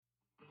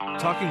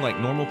Talking Like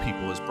Normal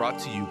People is brought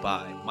to you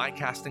by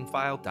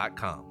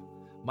mycastingfile.com.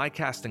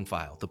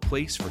 MyCastingFile, the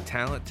place for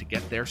talent to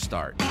get their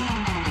start.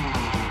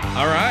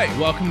 All right,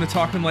 welcome to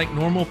Talking Like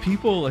Normal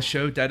People, a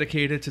show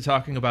dedicated to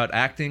talking about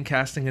acting,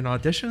 casting, and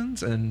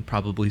auditions, and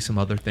probably some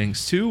other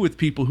things too, with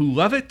people who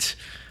love it.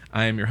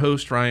 I am your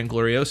host, Ryan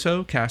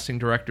Glorioso, casting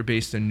director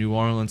based in New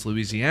Orleans,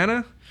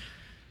 Louisiana.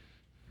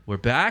 We're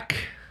back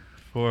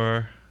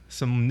for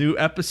some new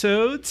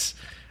episodes.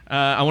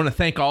 I want to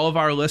thank all of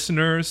our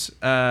listeners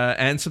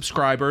and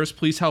subscribers.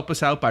 Please help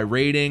us out by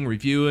rating,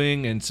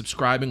 reviewing, and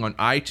subscribing on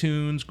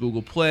iTunes,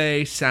 Google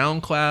Play,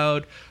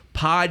 SoundCloud,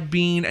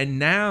 Podbean, and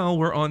now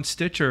we're on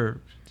Stitcher.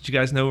 Did you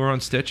guys know we're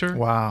on Stitcher?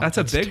 Wow. That's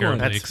a big totally one.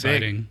 That's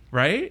exciting. big.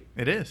 Right?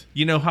 It is.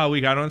 You know how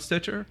we got on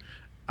Stitcher?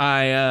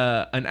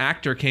 An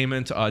actor came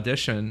in to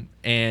audition,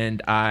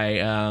 and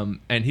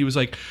and he was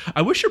like,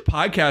 "I wish your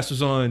podcast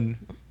was on."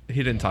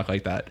 He didn't talk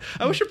like that.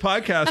 I wish your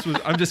podcast was.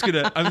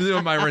 I'm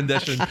doing my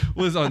rendition.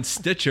 Was on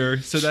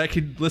Stitcher so that I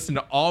could listen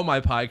to all my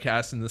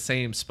podcasts in the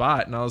same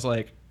spot. And I was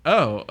like,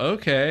 "Oh,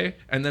 okay."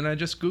 And then I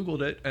just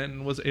Googled it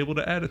and was able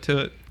to add it to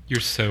it.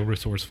 You're so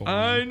resourceful.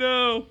 I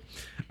know.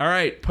 All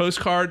right,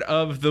 postcard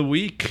of the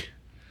week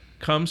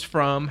comes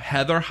from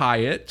Heather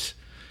Hyatt,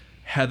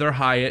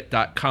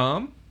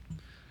 heatherhyatt.com.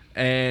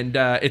 And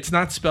it's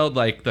not spelled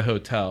like the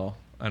hotel,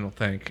 I don't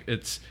think.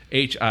 It's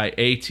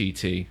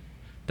HIATT.com.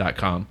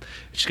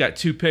 She's got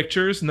two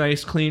pictures,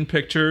 nice clean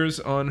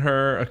pictures on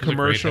her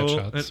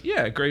commercial.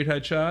 Great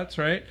headshots,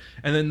 right?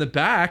 And then the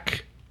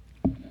back,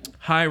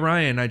 "Hi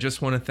Ryan, I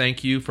just want to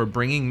thank you for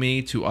bringing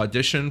me to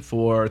audition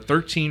for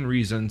 13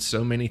 Reasons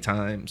so many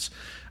times.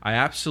 I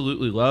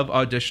absolutely love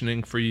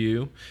auditioning for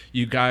you.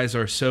 You guys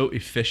are so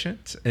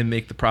efficient and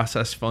make the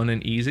process fun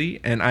and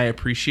easy, and I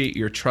appreciate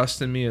your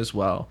trust in me as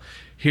well.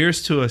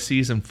 Here's to a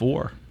season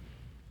 4.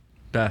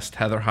 Best,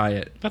 Heather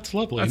Hyatt." That's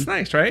lovely. That's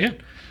nice, right? Yeah.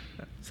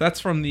 So that's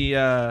from the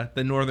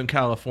Northern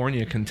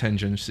California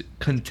contingency.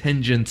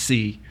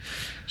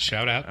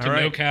 Shout out to All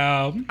right.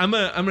 NoCal. I'm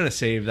gonna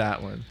save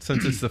that one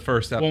since it's the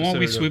first episode. Well, why don't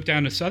we swoop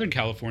down to Southern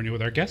California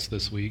with our guest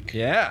this week?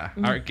 Yeah,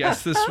 our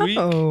guest this week.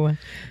 Oh,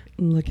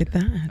 look at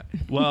that.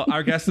 Well,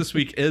 our guest this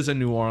week is a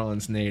New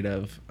Orleans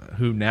native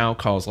who now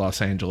calls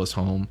Los Angeles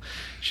home.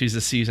 She's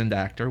a seasoned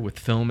actor with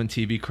film and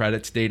TV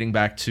credits dating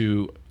back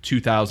to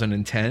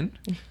 2010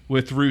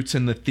 with roots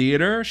in the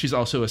theater. She's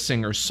also a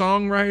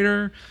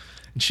singer-songwriter.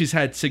 And she's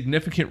had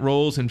significant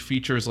roles in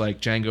features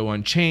like Django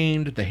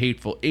Unchained, The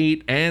Hateful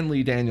Eight, and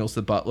Lee Daniels'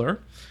 The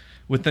Butler.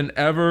 With an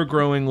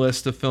ever-growing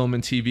list of film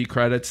and TV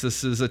credits,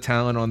 this is a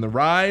talent on the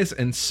rise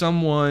and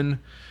someone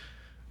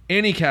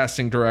any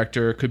casting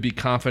director could be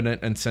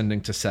confident in sending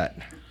to set.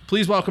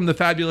 Please welcome the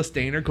fabulous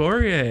Dana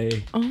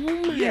Gourrier. Oh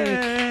my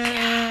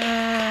Yeah.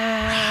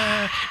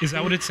 Is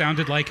that what it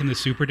sounded like in the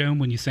Superdome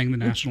when you sang the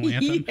national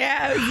anthem?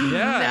 Yeah, it was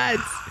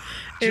nuts.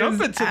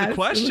 Jump into the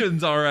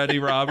questions already,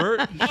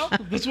 Robert. Well,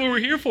 that's what we're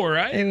here for,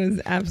 right? It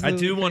was I absolutely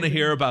do want to crazy.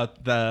 hear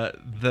about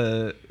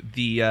the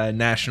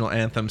national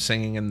anthem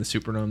singing in the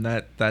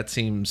Superdome. That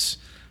seems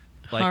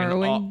like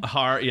Harrowing.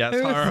 Yes,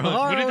 It was harrowing.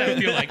 What did that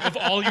feel like? Of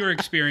all your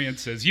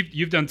experiences,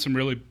 you've done some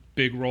really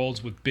big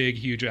roles with big,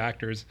 huge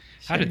actors.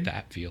 How did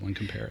that feel in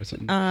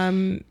comparison?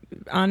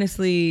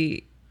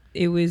 Honestly,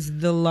 it was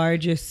the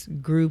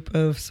largest group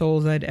of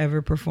souls I'd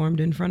ever performed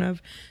in front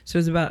of. So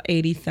it was about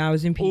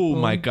 80,000 people. Oh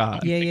my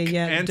God.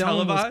 Yeah. And Dome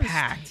televised? was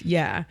packed.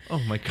 Yeah. Oh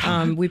my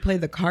God. We played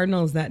the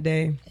Cardinals that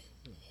day.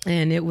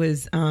 And it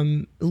was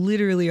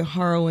literally a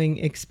harrowing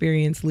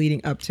experience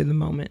leading up to the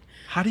moment.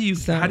 How do you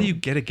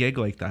get a gig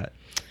like that?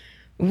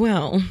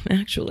 Well,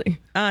 actually.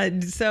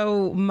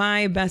 So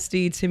my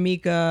bestie,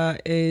 Tamika,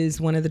 is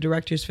one of the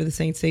directors for the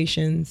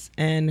Saints,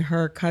 and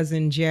her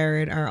cousin,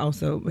 Jared, are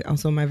also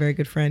my very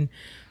good friend,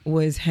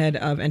 was head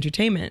of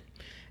entertainment.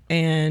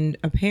 And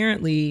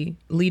apparently,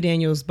 Lee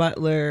Daniels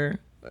the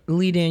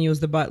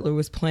Butler,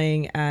 was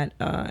playing at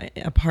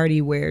a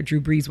party where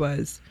Drew Brees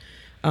was,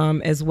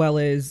 as well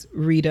as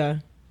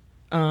Rita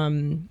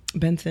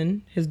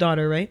Benson, his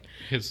daughter, right?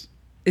 His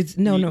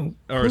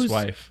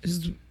wife.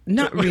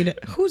 Not Rita.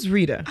 Who's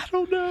Rita? I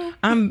don't know.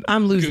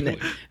 I'm losing Google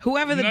it.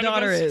 Whoever the None of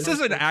daughter us- is. This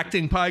is an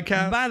acting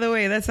podcast. By the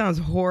way, that sounds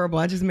horrible.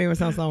 I just made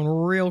myself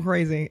sound real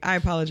crazy. I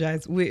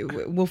apologize.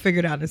 We'll figure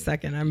it out in a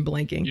second. I'm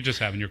blanking. You're just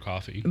having your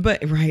coffee.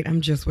 But right, I'm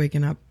just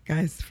waking up,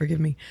 guys. Forgive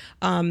me.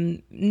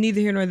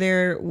 Neither here nor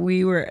there.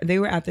 They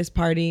were at this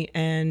party,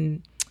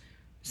 and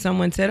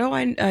someone said,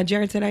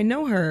 Jared said, "I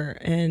know her."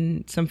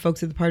 And some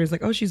folks at the party was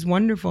like, "Oh, she's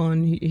wonderful."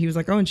 And he was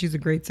like, "Oh, and she's a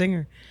great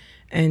singer."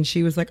 And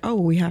she was like, "Oh,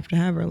 we have to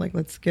have her. Like,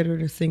 let's get her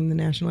to sing the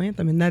national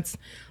anthem." And that's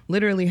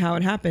literally how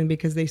it happened,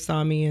 because they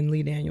saw me and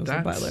Lee Daniels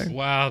and Butler.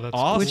 Wow, that's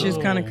awesome. Which is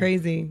kind of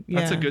crazy.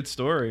 Yeah. That's a good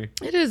story.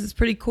 It is. It's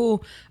pretty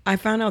cool. I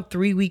found out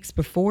 3 weeks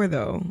before,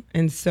 though.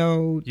 And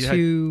so You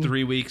had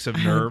 3 weeks of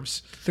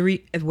nerves.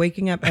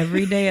 Waking up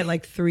every day at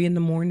like 3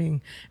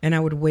 a.m. And I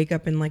would wake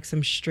up in like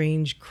some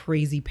strange,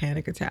 crazy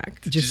panic attack.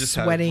 Did you just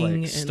have, sweating like,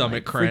 and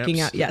stomach like, freaking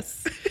cramps? out.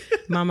 Yes.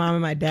 My mom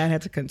and my dad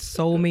had to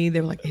console me.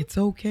 They were like, "It's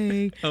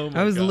okay."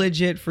 I was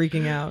legit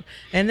freaking out.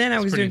 And then I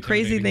was doing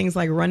crazy things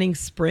like running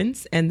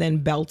sprints and then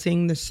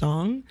belting the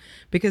song,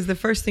 because the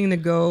first thing to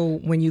go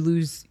when you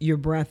lose your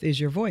breath is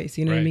your voice.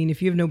 You know what I mean?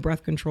 If you have no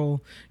breath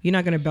control, you're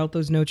not going to belt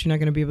those notes. You're not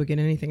going to be able to get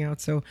anything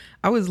out. So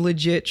I was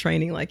legit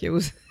training like it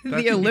was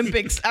the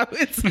Olympics. I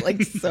was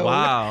like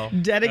so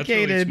dedicated. That's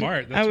really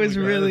smart. I was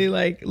really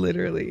like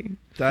literally.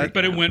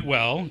 But it went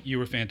well. You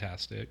were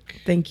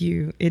fantastic. Thank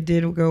you. It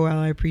did go well.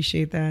 I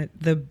appreciate that.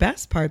 The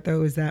best part,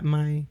 though, is that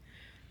my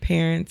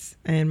parents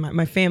and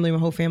my family, my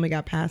whole family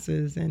got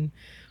passes, and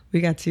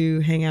we got to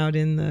hang out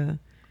in the,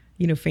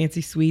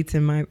 fancy suites,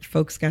 and my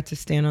folks got to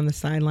stand on the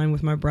sideline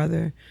with my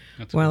brother.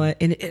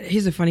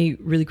 Here's a funny,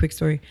 really quick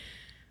story.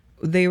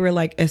 They were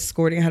like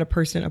escorting. I had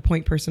a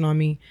point person on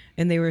me,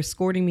 and they were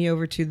escorting me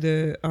over to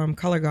the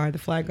color guard, the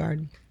flag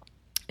guard,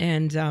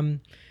 and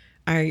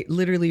I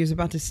literally was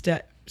about to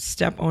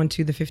step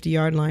onto the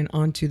 50-yard line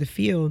onto the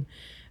field,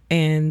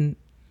 and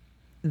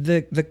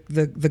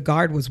the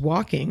guard was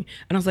walking,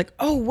 and I was like,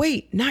 "Oh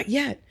wait, not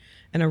yet!"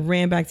 And I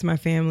ran back to my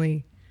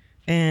family,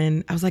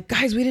 and I was like,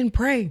 "Guys, we didn't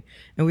pray,"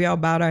 and we all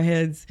bowed our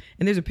heads.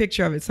 And there's a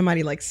picture of it.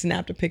 Somebody like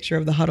snapped a picture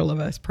of the huddle of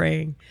us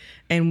praying,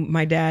 and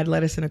my dad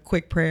led us in a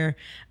quick prayer,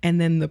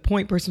 and then the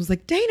point person was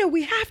like, "Dana,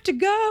 we have to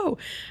go,"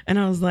 and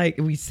I was like,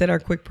 we said our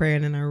quick prayer,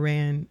 and then I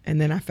ran, and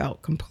then I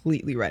felt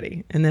completely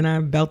ready, and then I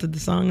belted the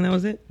song, and that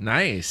was it.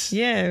 Nice.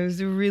 Yeah, it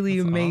was a really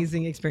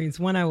amazing experience.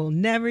 One I will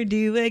never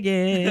do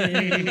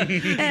again,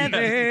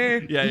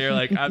 ever. Yeah, you're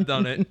like, I've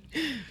done it.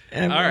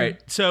 All right,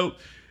 so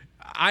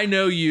I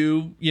know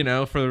you,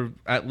 for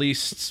at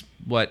least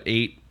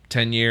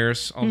 8-10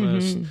 years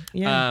almost. Mm-hmm.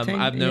 Yeah,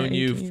 I've known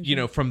 18,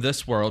 you, from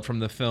this world, from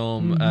the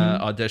film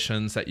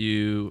auditions that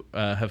you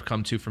have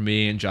come to for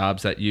me, and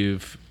jobs that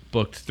you've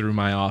booked through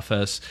my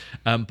office.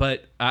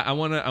 But I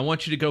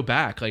want you to go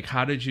back. Like,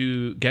 how did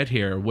you get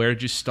here? Where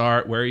did you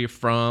start? Where are you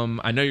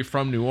from? I know you're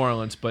from New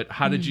Orleans, but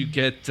how did you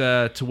get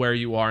to where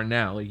you are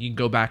now? Like, you can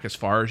go back as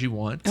far as you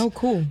want. Oh,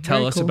 cool.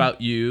 Tell us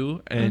about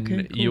you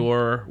and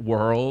your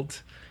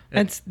world.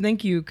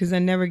 Thank you, because I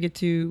never get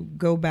to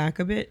go back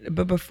a bit.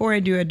 But before I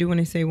do want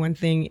to say one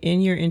thing.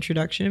 In your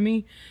introduction to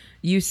me,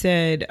 you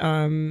said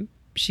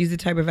she's the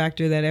type of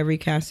actor that every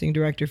casting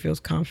director feels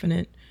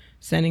confident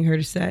sending her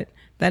to set.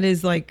 That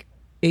is like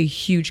a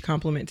huge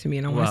compliment to me,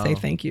 and I want to say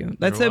thank you.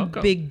 That's a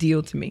big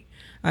deal to me.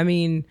 I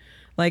mean,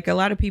 like, a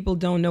lot of people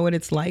don't know what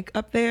it's like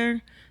up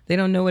there. They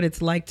don't know what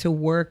it's like to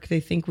work. They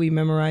think we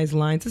memorize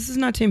lines. This is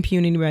not to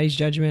impugn anybody's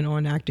judgment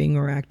on acting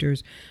or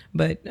actors,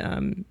 but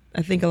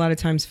I think a lot of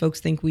times folks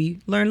think we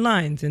learn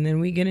lines, and then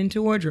we get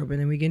into wardrobe, and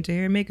then we get into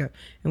hair and makeup,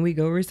 and we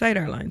go recite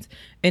our lines.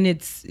 And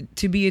it's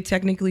to be a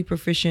technically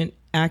proficient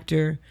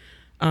actor,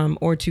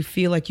 or to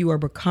feel like you are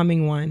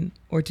becoming one,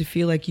 or to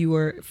feel like you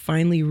are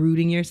finally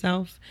rooting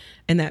yourself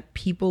and that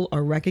people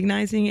are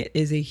recognizing it,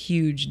 is a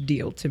huge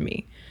deal to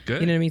me. Good.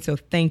 You know what I mean? So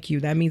thank you.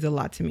 That means a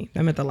lot to me.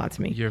 That meant a lot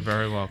to me. You're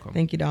very welcome.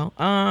 Thank you, doll.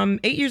 8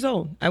 years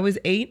old. I was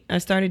 8. I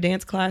started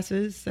dance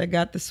classes. I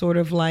got the sort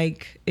of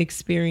like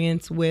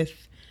experience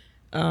with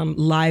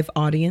live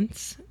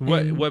audience.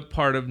 What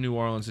part of New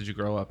Orleans did you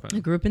grow up in?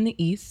 I grew up in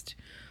the East.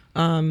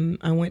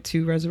 I went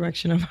to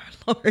Resurrection of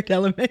Our Lord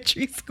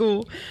Elementary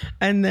School,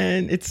 and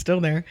then it's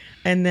still there.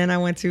 And then I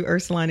went to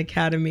Ursuline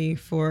Academy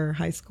for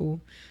high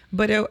school.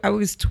 But I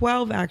was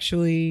 12,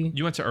 actually.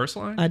 You went to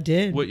Ursuline? I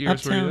did. What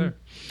years were you there?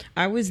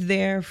 I was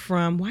there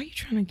from... Why are you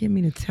trying to get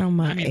me to tell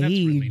my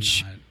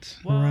age? That's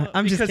Well, right.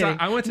 I'm just kidding.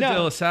 I went to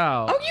De La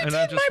Salle. Oh, you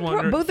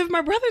did? Both of my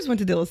brothers went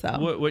to De La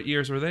Salle. What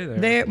years were they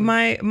there?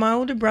 My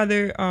older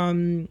brother...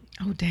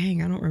 oh,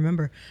 dang, I don't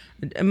remember.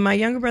 My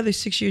younger brother's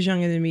 6 years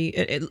younger than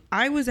me.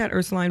 I was at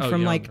Ursuline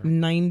from like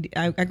 90...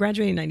 I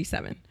graduated in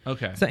 97.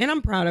 Okay. So, and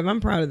I'm proud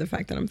of the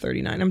fact that I'm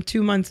 39. I'm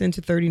 2 months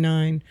into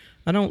 39.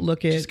 I don't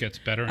look it. Just gets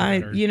better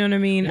and better. You know what I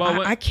mean?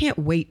 Well, I can't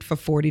wait for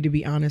 40, to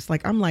be honest.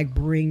 Like, I'm like,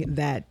 bring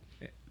it.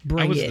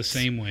 I was the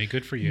same way.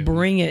 Good for you.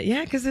 Bring it.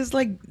 Yeah, because there's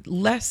like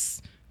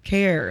less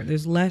care.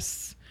 There's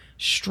less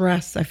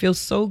stress. I feel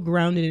so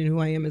grounded in who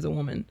I am as a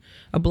woman,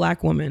 a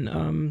Black woman,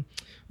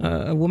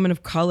 a woman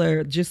of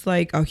color, just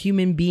like a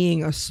human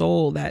being, a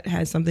soul that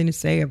has something to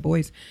say, a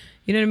voice.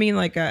 You know what I mean?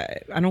 Like,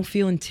 I don't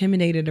feel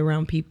intimidated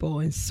around people,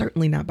 and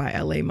certainly not by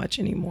LA much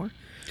anymore.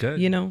 Good.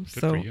 You know?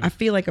 Good So I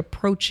feel like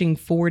approaching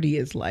 40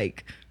 is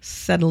like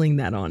settling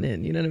that on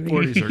in. You know what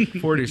I mean?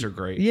 40s are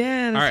great.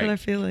 Yeah, that's All right, what I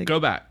feel like. Go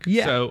back.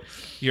 Yeah. So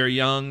you're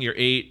young, you're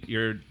 8,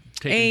 you're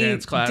taking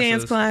dance classes.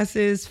 Dance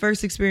classes,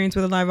 first experience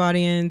with a live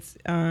audience,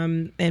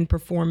 and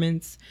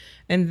performance.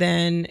 And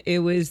then it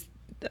was,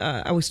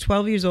 I was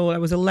 12 years old. I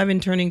was 11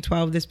 turning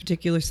 12 this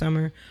particular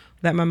summer,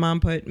 that my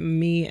mom put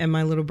me and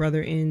my little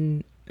brother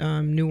in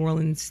New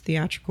Orleans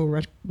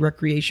Theatrical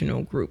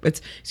Recreational Group.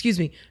 It's,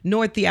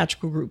 North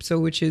Theatrical Group, so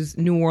which is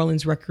New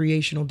Orleans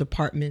Recreational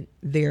Department,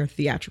 their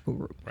theatrical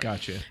group. Right.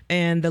 Gotcha.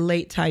 And the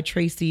late Ty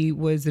Tracy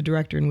was the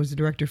director, and was the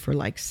director for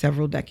like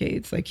several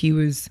decades. Like, he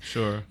was,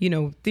 you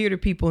know, theater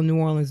people in New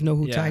Orleans know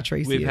who Ty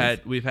Tracy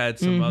is. We've had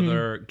some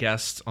other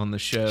guests on the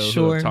show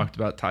who have talked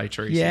about Ty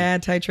Tracy. Yeah,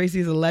 Ty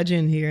Tracy is a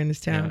legend here in this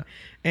town.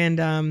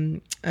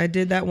 And I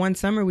did that one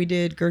summer. We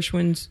did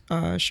Gershwin's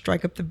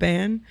Strike Up the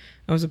Band.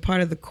 I was a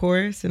part of the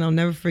chorus, and I'll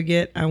never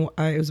forget,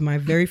 it was my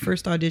very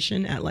first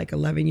audition at like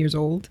 11 years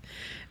old.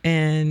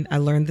 And I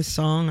learned the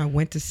song. I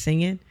went to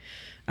sing it.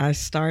 I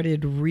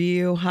started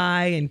real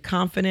high and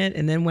confident,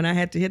 and then when I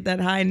had to hit that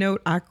high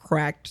note, I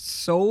cracked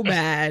so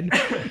bad.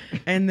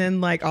 And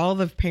then like all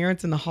the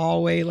parents in the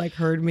hallway like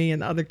heard me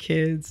and the other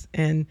kids,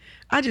 and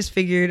I just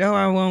figured,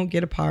 I won't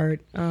get a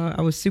part.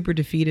 I was super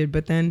defeated,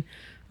 but then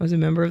I was a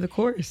member of the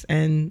chorus,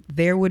 and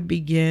there would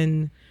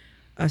begin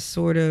a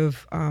sort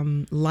of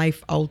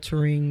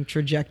life-altering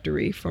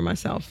trajectory for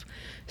myself.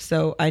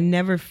 So I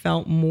never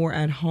felt more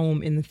at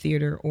home in the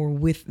theater or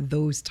with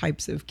those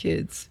types of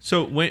kids.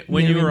 So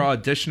when you were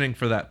auditioning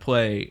for that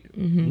play,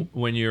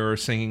 when you were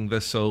singing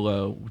the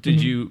solo,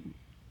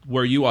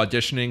 were you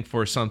auditioning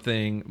for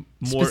something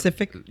more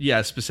specific?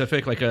 Yeah,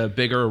 specific, like a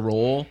bigger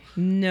role?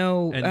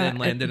 No. And then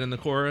landed in the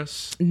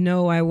chorus?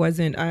 No, I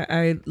wasn't.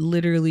 I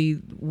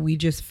literally, we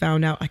just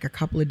found out like a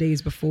couple of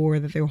days before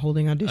that they were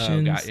holding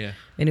auditions. Oh, got you.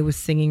 And it was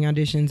singing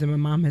auditions, and my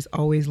mom has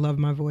always loved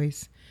my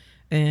voice.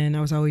 And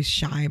I was always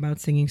shy about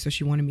singing, so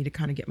she wanted me to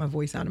kind of get my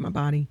voice out of my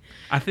body.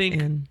 I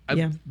think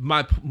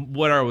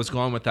what I was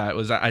going with that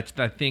was I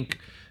think,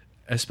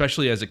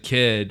 especially as a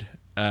kid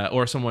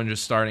or someone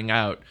just starting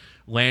out,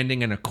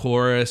 landing in a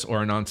chorus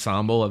or an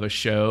ensemble of a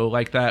show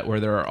like that, where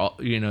there are,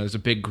 there's a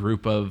big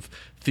group of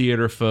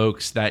theater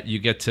folks that you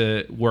get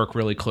to work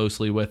really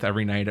closely with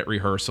every night at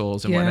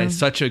rehearsals and whatnot. It's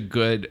such a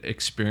good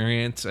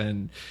experience,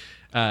 and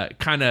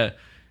kind of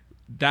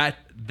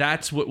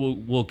that's what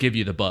will give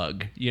you the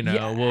bug,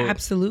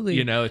 absolutely.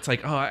 It's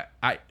like,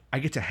 I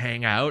get to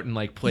hang out and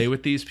like play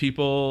with these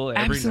people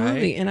every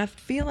absolutely night. And I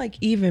feel like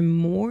even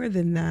more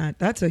than that,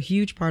 that's a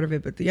huge part of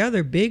it, but the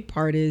other big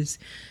part is,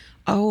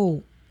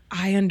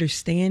 I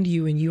understand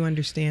you and you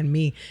understand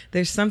me.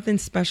 There's something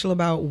special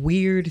about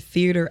weird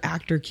theater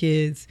actor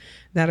kids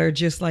that are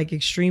just like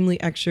extremely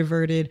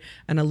extroverted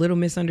and a little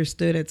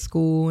misunderstood at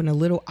school and a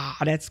little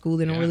odd at school.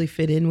 They don't really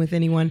fit in with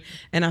anyone.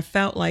 And I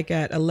felt like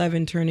at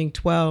 11 turning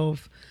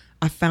 12,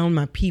 I found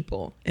my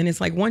people. And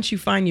it's like, once you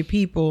find your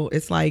people,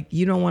 it's like,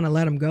 you don't want to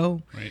let them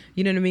go. Right.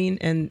 You know what I mean?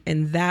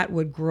 And that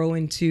would grow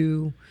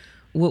into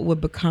what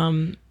would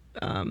become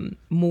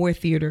more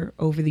theater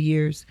over the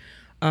years.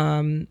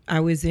 I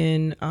was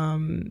in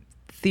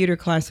theater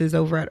classes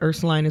over at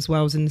Ursuline as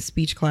well. I was in the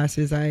speech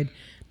classes. I'd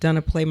done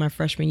a play my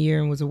freshman year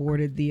and was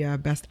awarded the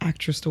Best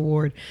Actress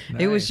Award.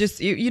 Nice. It was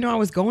just, I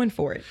was going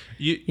for it.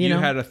 You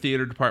had a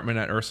theater department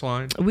at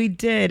Ursuline? We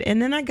did.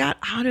 And then I got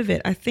out of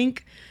it. I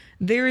think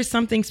there is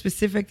something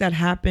specific that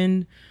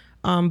happened,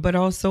 but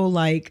also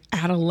like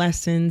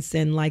adolescence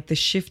and like the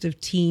shift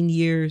of teen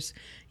years.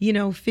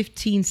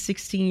 15,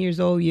 16 years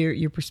old,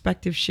 your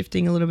perspective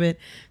shifting a little bit.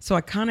 So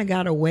I kind of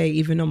got away,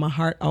 even though my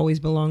heart always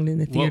belonged in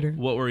the theater.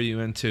 What were you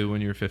into when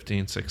you were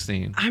 15,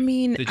 16? I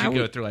mean, did you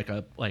go through like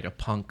a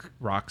punk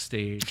rock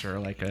stage or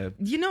like a?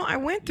 I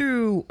went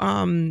through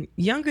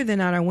younger than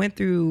that. I went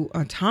through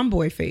a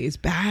tomboy phase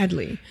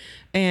badly,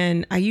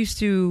 and I used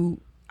to.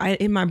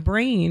 In my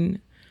brain.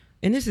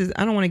 And this is,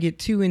 I don't want to get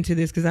too into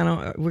this because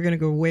we're going to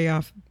go way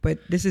off, but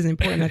this is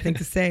important, I think,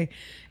 to say.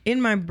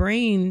 In my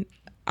brain,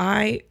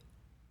 I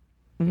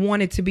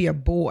wanted to be a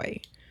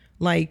boy,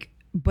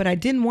 but I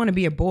didn't want to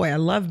be a boy. I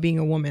love being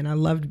a woman.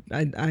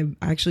 I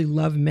actually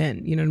love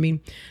men. You know what I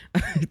mean?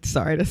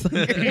 Sorry, that's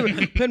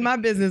like putting my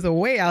business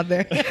way out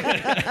there.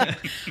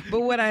 But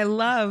what I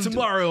loved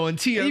tomorrow on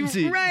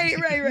TMZ.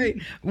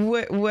 Right.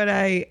 What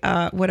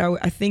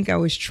I think I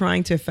was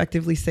trying to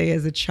effectively say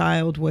as a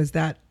child was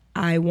that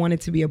I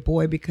wanted to be a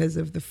boy because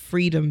of the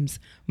freedoms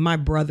my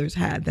brothers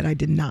had that I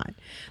did not.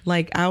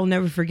 Like, I'll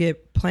never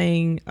forget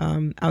playing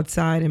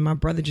outside, and my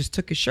brother just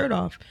took his shirt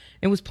off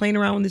and was playing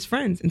around with his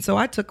friends. And so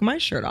I took my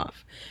shirt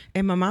off,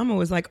 and my mama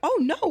was like, "Oh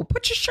no,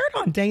 put your shirt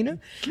on, Dana."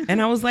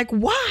 And I was like,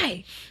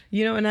 "Why?"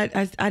 And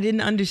I didn't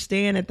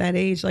understand at that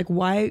age, like,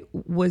 why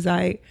was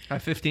I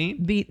at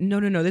 15?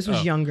 No, this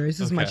was younger.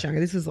 This is much younger.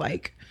 This is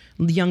like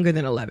younger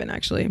than 11,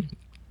 actually.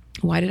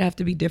 Why did it have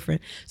to be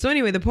different? So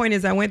anyway, the point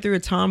is I went through a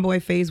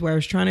tomboy phase where I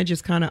was trying to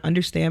just kind of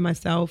understand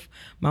myself,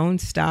 my own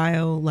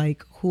style,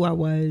 like who I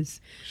was.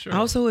 Sure. I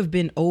also have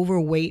been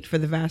overweight for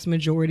the vast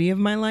majority of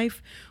my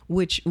life,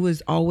 which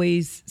was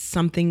always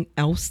something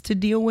else to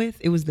deal with.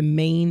 It was the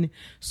main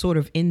sort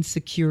of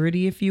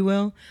insecurity, if you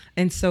will.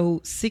 And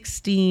so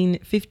 15,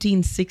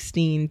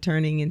 16,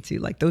 turning into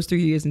like those 3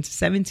 years into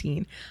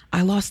 17,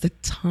 I lost a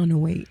ton of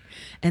weight.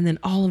 And then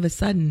all of a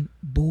sudden,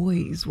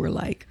 boys were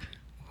like,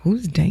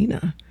 "Who's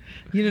Dana?"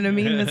 You know what I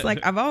mean? It's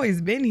like, I've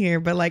always been here,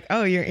 but like,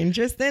 "Oh, you're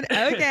interested?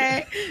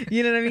 Okay."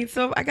 You know what I mean?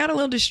 So I got a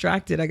little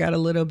distracted. I got a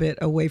little bit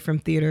away from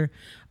theater.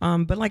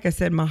 But like I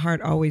said, my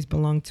heart always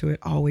belonged to it.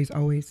 Always,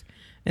 always.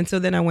 And so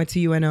then I went to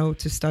UNO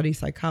to study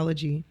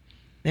psychology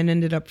and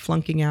ended up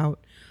flunking out.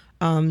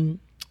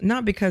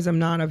 Not because I'm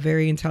not a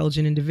very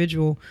intelligent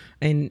individual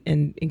and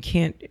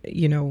can't,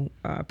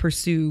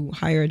 pursue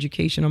higher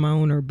education on my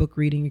own or book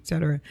reading,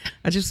 etc.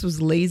 I just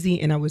was lazy,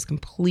 and I was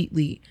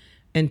completely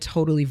and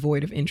totally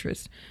void of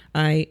interest.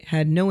 I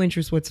had no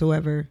interest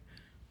whatsoever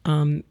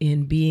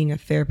in being a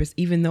therapist,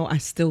 even though I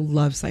still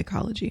love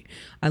psychology.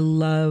 I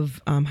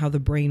love how the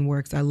brain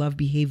works. I love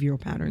behavioral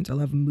patterns. I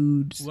love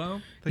moods.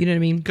 Well, you know what I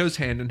mean? Goes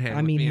hand in hand.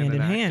 I mean, with hand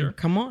in an hand. actor.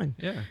 Come on.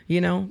 Yeah.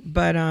 You know,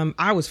 but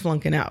I was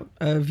flunking out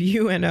of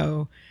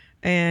UNO.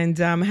 And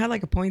I had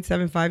like a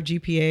 0.75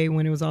 GPA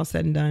when it was all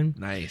said and done.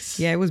 Nice.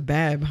 Yeah, it was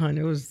bad, hon.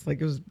 It was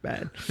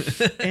bad.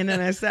 And then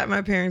I sat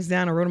my parents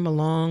down. I wrote them a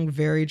long,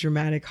 very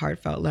dramatic,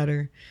 heartfelt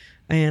letter.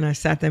 And I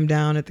sat them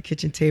down at the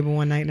kitchen table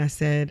one night and I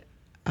said,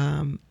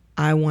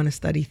 I want to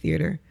study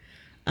theater.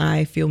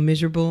 I feel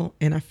miserable.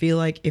 And I feel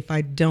like if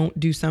I don't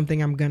do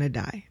something, I'm going to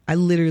die. I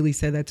literally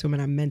said that to them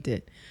and I meant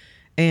it.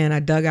 And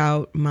I dug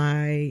out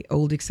my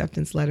old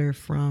acceptance letter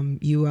from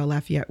UL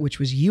Lafayette, which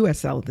was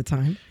USL at the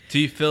time. Do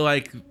you feel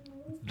like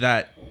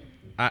that?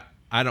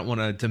 I don't want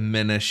to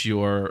diminish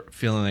your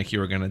feeling like you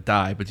were going to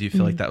die, but do you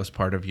feel like that was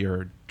part of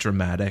your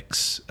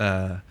dramatics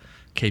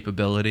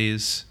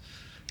capabilities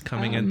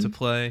coming into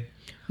play?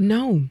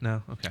 No.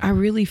 Okay. I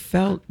really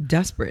felt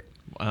desperate.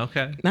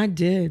 Okay. I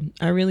did.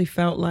 I really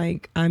felt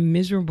like I'm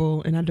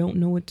miserable and I don't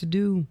know what to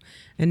do.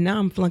 And now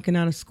I'm flunking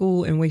out of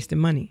school and wasting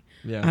money.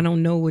 Yeah. I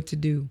don't know what to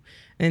do.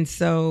 And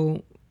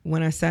so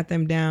when I sat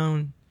them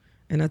down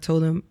and I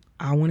told them,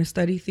 I want to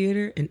study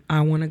theater and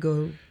I want to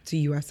go to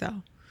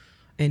USL.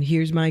 And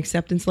here's my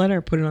acceptance letter. I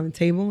put it on the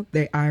table.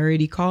 I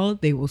already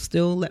called. They will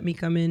still let me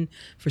come in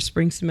for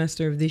spring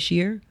semester of this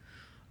year.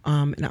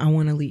 And I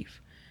want to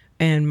leave.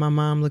 And my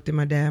mom looked at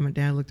my dad. My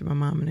dad looked at my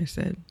mom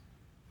and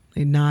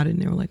they nodded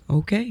and they were like,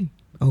 okay.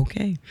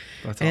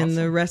 That's and awesome.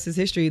 the rest is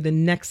history. The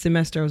next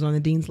semester I was on the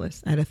dean's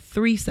list. I had a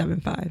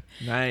 3.75.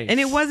 Nice. And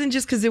it wasn't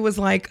just because it was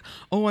like,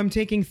 oh, I'm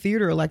taking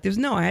theater electives.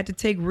 No, I had to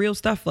take real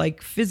stuff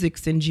like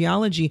physics and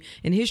geology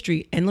and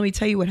history. And let me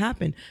tell you what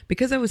happened.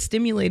 Because I was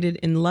stimulated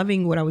in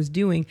loving what I was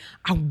doing,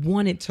 I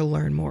wanted to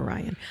learn more,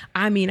 Ryan.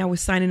 I mean, I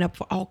was signing up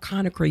for all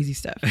kind of crazy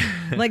stuff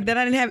like that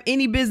I didn't have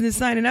any business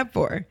signing up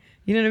for.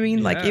 You know what I mean?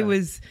 Yeah. Like it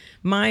was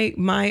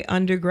my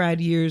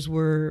undergrad years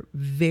were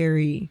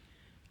very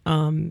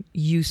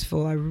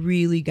useful. I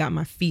really got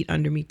my feet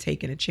under me,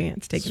 taking a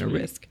chance, taking a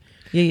risk.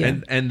 Yeah.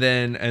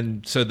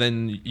 And so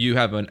then you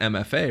have an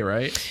MFA,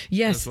 right?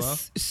 Yes. As well?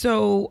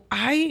 So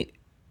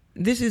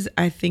this is,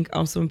 I think,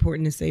 also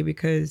important to say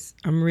because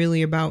I'm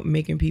really about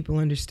making people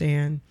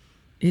understand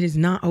it is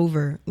not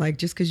over. Like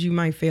just because you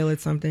might fail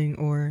at something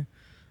or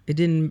it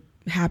didn't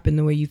happen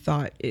the way you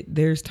thought,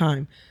 there's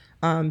time.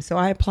 So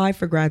I applied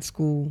for grad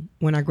school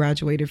when I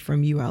graduated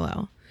from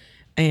ULL.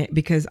 And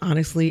because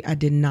honestly, I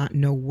did not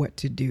know what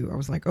to do. I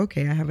was like,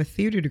 okay, I have a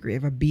theater degree. I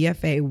have a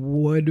BFA.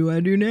 What do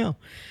I do now?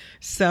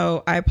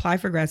 So I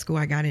applied for grad school.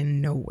 I got in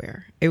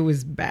nowhere. It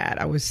was bad.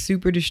 I was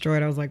super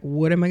destroyed. I was like,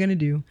 what am I going to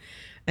do?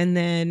 And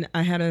then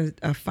I had a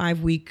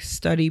 5-week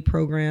study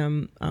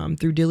program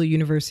through Dillard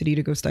University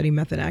to go study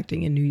method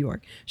acting in New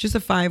York. It's just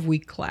a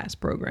 5-week class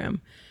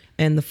program.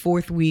 And the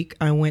 4th week,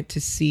 I went to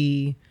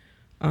see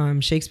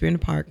Shakespeare in the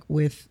Park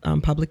with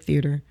Public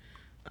Theater.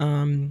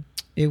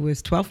 It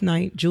was 12th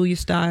Night, Julia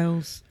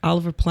Stiles,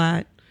 Oliver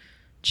Platt,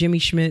 Jimmy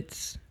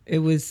Schmitz. It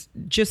was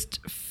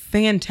just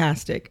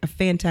fantastic.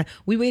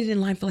 We waited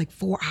in line for like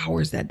 4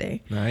 hours that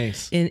day.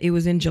 Nice. And it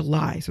was in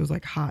July, so it was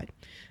like hot.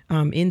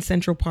 In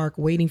Central Park,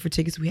 waiting for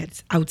tickets. We had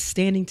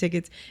outstanding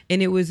tickets.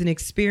 And it was an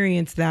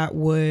experience that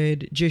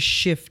would just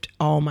shift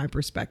all my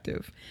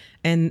perspective.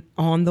 And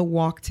on the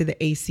walk to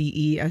the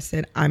ACE, I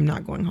said, I'm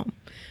not going home.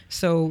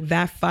 So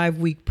that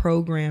 5-week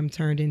program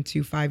turned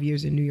into 5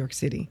 years in New York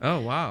City. Oh,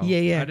 wow.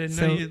 Yeah. I didn't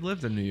know you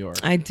lived in New York.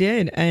 I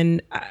did.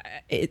 And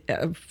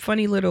a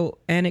funny little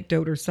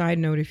anecdote or side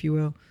note, if you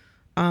will.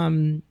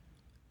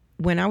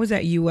 When I was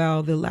at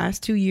UL, the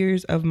last 2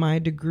 years of my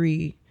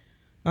degree,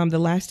 the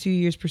last 2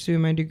 years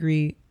pursuing my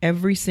degree,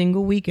 every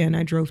single weekend,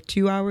 I drove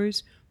 2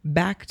 hours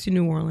back to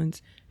New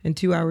Orleans and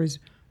 2 hours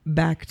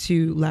back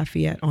to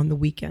Lafayette on the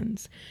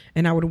weekends.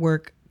 And I would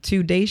work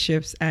 2 day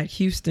shifts at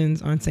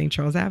Houston's on St.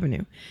 Charles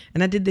Avenue.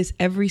 And I did this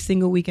every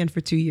single weekend for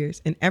 2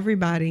 years. And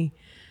everybody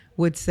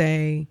would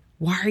say,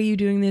 why are you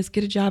doing this?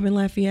 Get a job in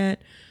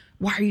Lafayette.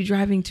 Why are you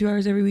driving 2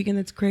 hours every weekend?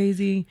 That's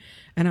crazy.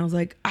 And I was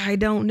like, I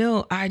don't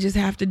know. I just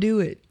have to do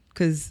it.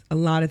 Because a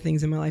lot of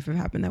things in my life have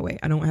happened that way.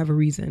 I don't have a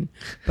reason,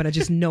 but I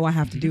just know I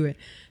have to do it.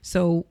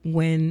 So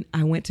when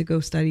I went to go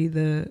study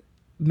the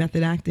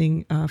method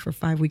acting for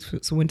 5 weeks,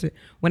 so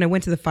when I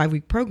went to the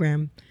 5-week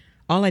program,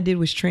 all I did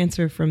was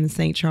transfer from the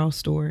St. Charles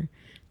store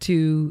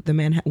to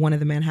one of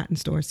the Manhattan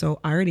stores.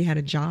 So I already had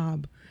a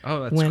job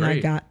when great. I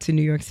got to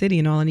New York City,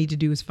 and all I need to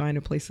do is find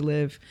a place to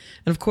live.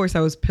 And of course, I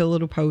was pillow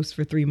to post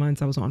for 3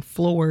 months. I was on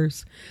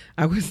floors.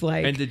 I was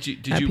like, and did at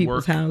you people's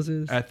work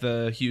houses. at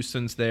the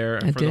Houstons there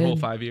I for the whole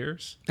did. 5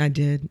 years? I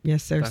did,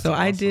 yes, sir. That's So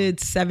I awesome. did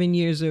 7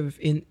 years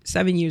in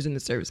the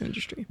service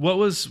industry. What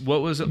was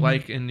it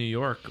like in New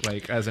York,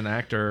 like as an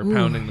actor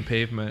pounding the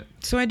pavement?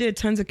 So I did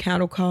tons of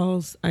cattle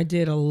calls. I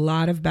did a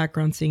lot of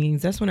background singing.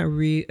 That's when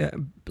I a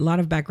lot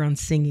of background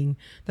singing.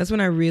 That's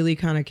when I really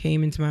kind of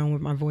came into my own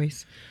with my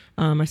voice.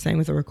 I sang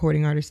with a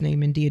recording artist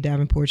named India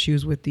Davenport. She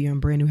was with the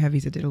Brand New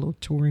Heavies. I did a little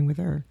touring with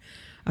her.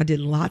 I did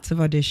lots of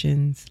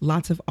auditions,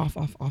 lots of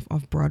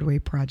off Broadway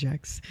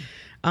projects,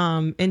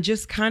 and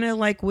just kind of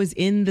like was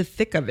in the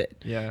thick of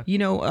it. Yeah. You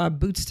know,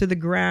 boots to the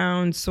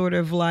ground, sort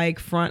of like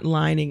front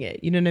lining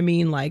it. You know what I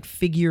mean? Like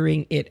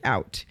figuring it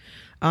out,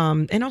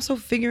 and also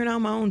figuring out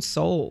my own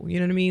soul. You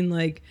know what I mean?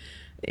 Like,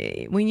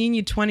 when you're in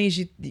your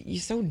 20s, you're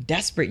so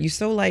desperate. You're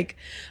so like,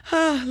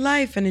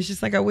 life. And it's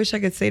just like, I wish I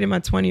could say to my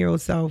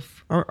 20-year-old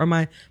self or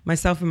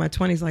myself in my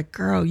 20s, like,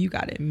 girl, you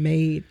got it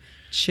made.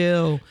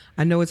 Chill.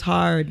 I know it's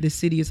hard. This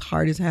city is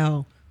hard as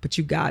hell, but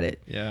you got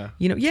it. Yeah.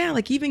 You know, yeah,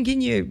 like even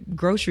getting your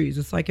groceries.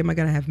 It's like, am I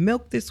going to have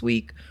milk this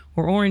week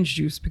or orange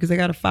juice? Because I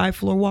got a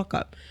 5-floor walk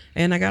up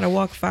and I got to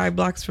walk 5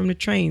 blocks from the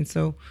train.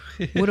 So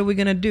what are we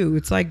going to do?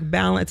 It's like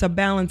it's a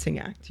balancing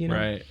act, you know?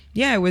 Right.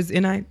 Yeah, it was.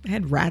 And I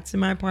had rats in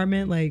my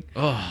apartment. Like,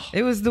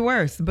 it was the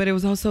worst, but it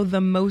was also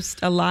the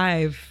most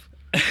alive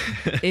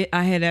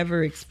I had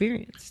ever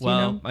experienced. Well,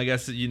 you know? I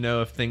guess, you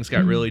know, if things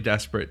got really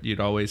desperate,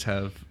 you'd always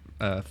have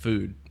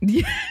food.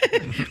 Yeah,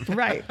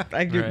 right.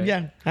 Right.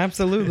 Yeah,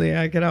 absolutely.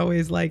 I could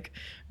always like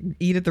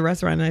eat at the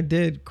restaurant, and I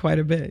did quite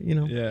a bit, you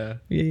know.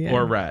 Yeah.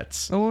 Or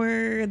rats.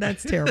 Or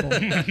that's terrible.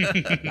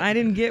 I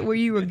didn't get where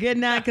you were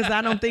getting at because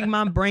I don't think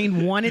my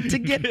brain wanted to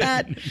get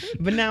that,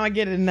 but now I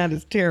get it, and that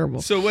is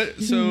terrible. So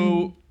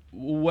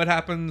what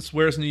happens?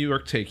 Where's New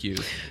York take you?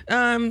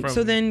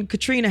 So then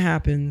Katrina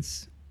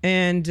happens,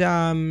 and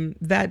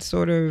it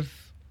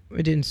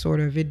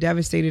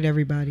devastated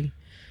everybody.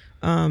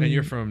 And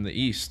you're from the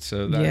East,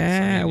 so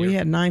that's... we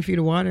had 9 feet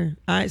of water.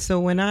 So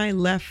when I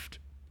left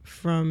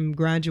from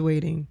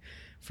graduating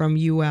from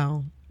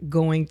UL,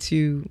 going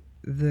to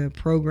the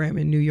program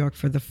in New York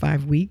for the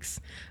 5 weeks,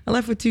 I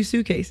left with 2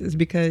 suitcases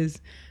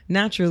because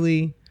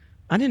naturally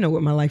I didn't know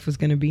what my life was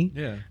going to be.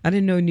 Yeah. I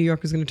didn't know New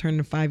York was going to turn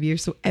into 5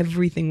 years, so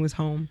everything was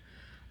home.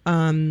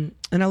 And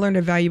I learned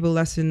a valuable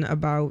lesson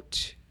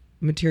about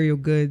material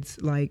goods.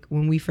 Like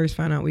when we first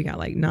found out we got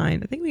like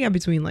 9, I think we got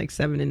between like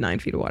 7 and 9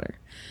 feet of water.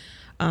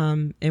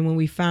 And when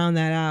we found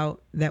that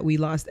out, that we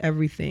lost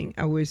everything,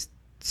 I was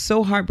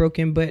so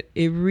heartbroken, but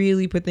it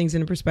really put things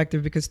into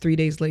perspective because 3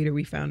 days later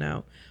we found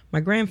out my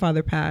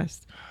grandfather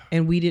passed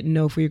and we didn't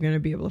know if we were going to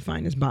be able to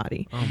find his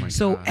body. Oh my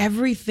so God.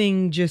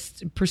 Everything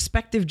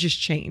perspective just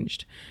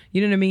changed.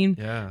 You know what I mean?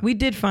 Yeah. We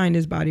did find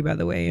his body, by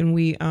the way. And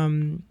we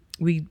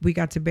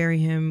got to bury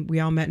him. We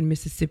all met in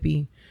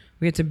Mississippi.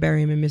 We had to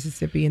bury him in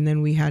Mississippi, and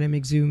then we had him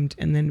exhumed,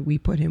 and then we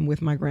put him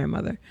with my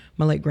grandmother,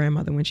 my late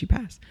grandmother, when she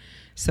passed.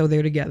 So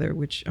they're together,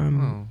 which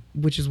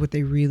is what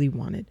they really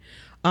wanted.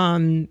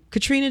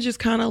 Katrina just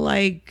kind of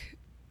like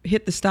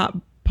hit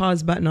the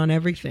pause button on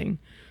everything.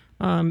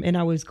 And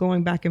I was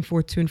going back and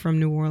forth to and from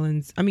to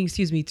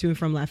and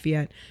from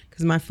Lafayette,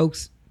 because my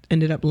folks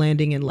ended up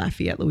landing in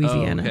Lafayette,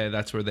 Louisiana. Oh, okay,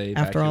 that's where they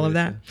after all of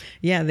that.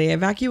 Yeah, they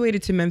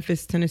evacuated to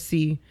Memphis,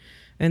 Tennessee.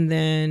 And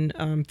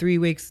then 3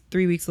 weeks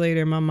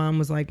later, my mom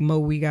was like, Mo,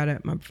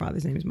 my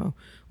father's name is Mo.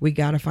 We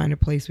got to find a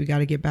place. We got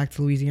to get back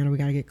to Louisiana. We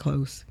got to get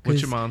close.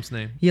 What's your mom's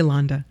name?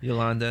 Yolanda.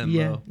 Yolanda and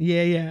Yeah. Mo.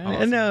 Yeah.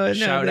 Awesome.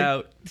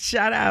 No.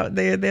 Shout out.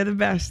 They're the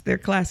best. They're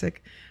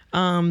classic.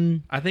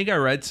 I think I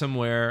read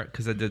somewhere,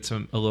 because I did a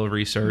little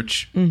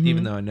research,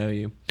 even though I know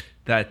you,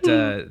 that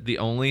the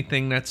only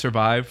thing that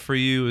survived for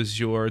you is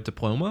your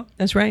diploma.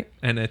 That's right.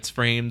 And it's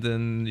framed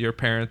in your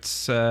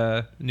parents'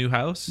 new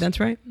house. That's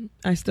right.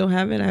 I still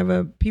have it. I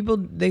have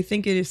they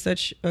think it is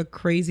such a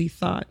crazy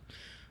thought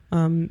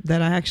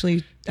that I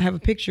actually have a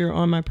picture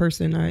on my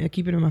person. I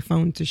keep it on my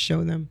phone to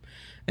show them.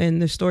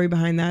 And the story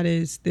behind that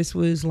is this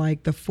was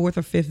like the 4th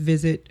or 5th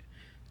visit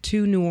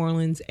to New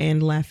Orleans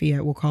and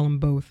Lafayette. We'll call them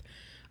both.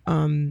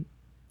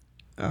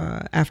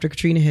 After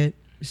Katrina hit,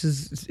 this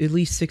is at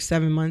least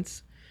 6-7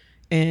 months.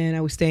 And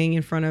I was staying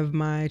in front of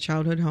my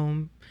childhood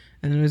home.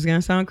 And it was going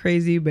to sound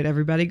crazy, but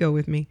everybody go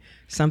with me.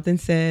 Something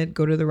said,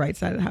 go to the right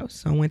side of the house.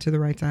 So I went to the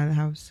right side of the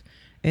house.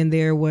 And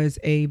there was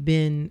a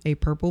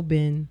purple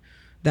bin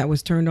that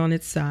was turned on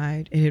its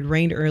side. It had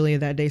rained earlier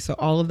that day. So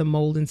all of the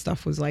mold and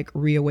stuff was like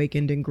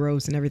reawakened and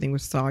gross and everything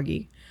was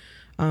soggy.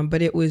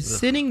 But it was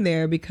sitting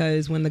there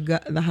because when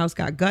the house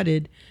got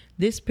gutted,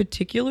 this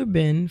particular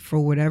bin, for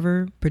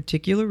whatever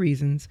particular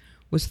reasons,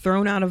 was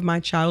thrown out of my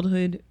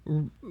childhood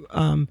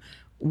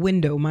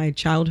window, my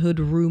childhood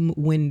room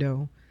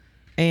window.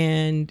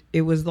 And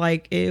it was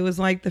like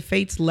the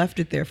fates left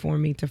it there for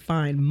me to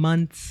find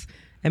months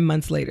and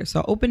months later. So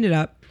I opened it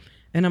up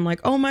and I'm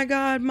like, oh my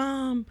God,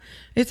 Mom,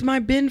 it's my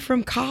bin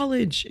from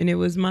college. And it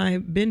was my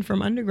bin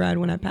from undergrad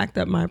when I packed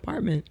up my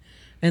apartment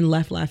and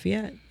left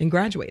Lafayette and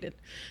graduated.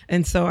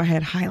 And so I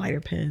had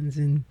highlighter pens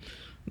and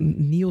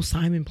Neil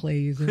Simon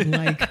plays and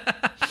like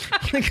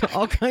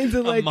all kinds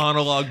of like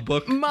monologue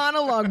book.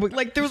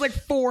 Like there was like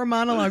 4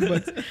 monologue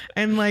books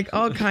and like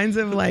all kinds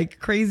of like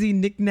crazy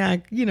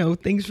knick-knack,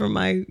 things from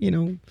my,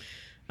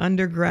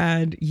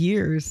 undergrad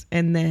years.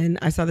 And then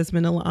I saw this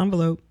manila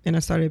envelope and I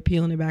started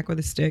peeling it back with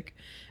a stick.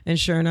 And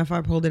sure enough,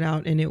 I pulled it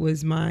out and it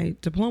was my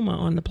diploma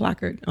on the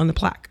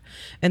plaque.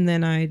 And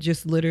then I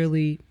just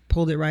literally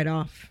pulled it right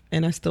off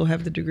and I still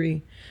have the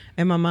degree.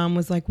 And my mom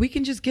was like, we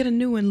can just get a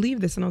new one, leave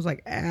this. And I was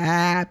like,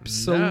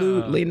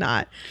 absolutely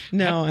not.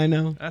 No, I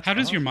know. How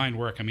does your mind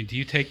work? I mean, do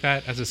you take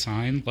that as a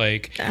sign?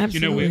 Like,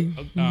 Absolutely.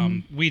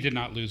 We did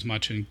not lose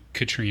much in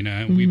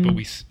Katrina, but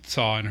we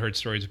saw and heard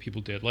stories of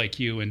people did like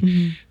you,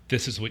 and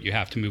this is what you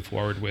have to move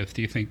forward with.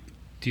 Do you think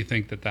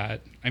that I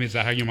mean, is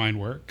that how your mind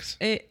works?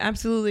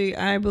 Absolutely.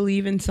 I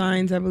believe in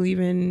signs. I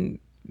believe in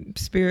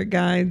spirit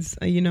guides.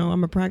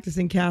 I'm a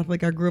practicing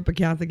Catholic. I grew up a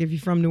Catholic. If you're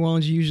from New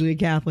Orleans, you're usually a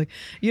Catholic.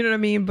 You know what I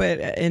mean?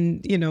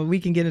 We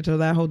can get into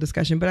that whole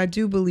discussion. But I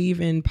do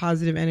believe in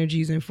positive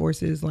energies and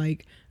forces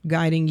like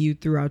guiding you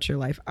throughout your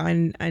life. I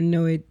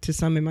know it to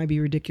some it might be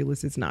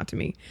ridiculous. It's not to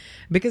me,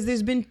 because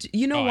there's been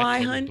why, I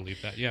totally hun?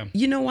 believe that. Yeah.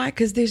 You know why?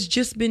 Because there's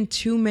just been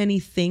too many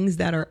things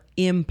that are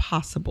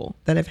impossible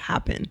that have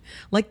happened.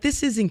 Like,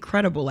 this is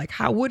incredible. Like,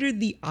 what are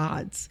the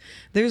odds?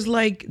 There's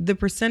like the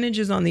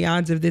percentages on the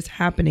odds of this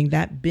happening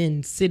that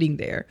been sitting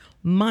there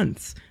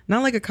months,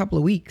 not like a couple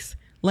of weeks,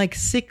 like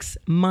 6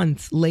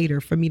 months later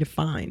for me to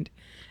find.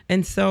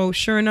 And so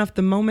sure enough,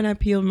 the moment I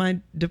peeled my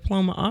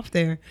diploma off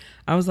there,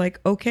 I was like,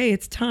 okay,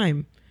 it's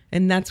time.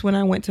 And that's when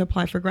I went to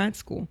apply for grad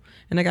school.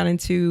 And I got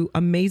into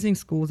amazing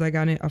schools. I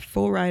got in a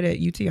full ride at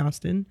UT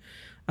Austin.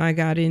 I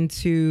got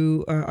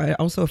into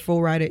also a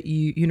full ride at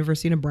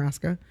University of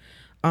Nebraska.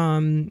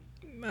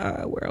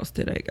 Where else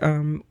did I?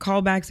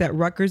 Callbacks at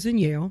Rutgers and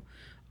Yale.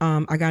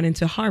 I got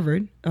into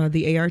Harvard,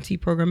 the ART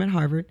program at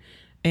Harvard.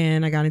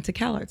 And I got into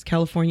CalArts,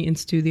 California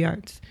Institute of the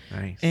Arts.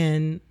 Nice.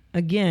 And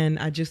again,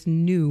 I just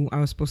knew I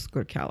was supposed to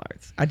go to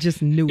CalArts. I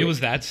just knew it. It was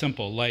that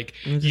simple. Like,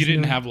 you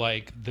didn't have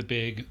like the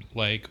big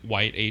like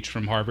white H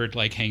from Harvard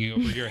like hanging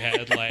over your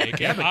head.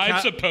 Like, I'm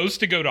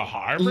supposed to go to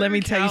Harvard. Let me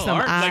tell you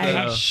something.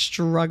 I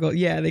struggled.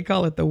 Yeah, they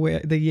call it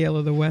the Yale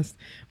of the West.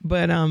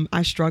 But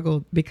I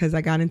struggled because I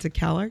got into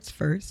CalArts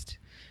first.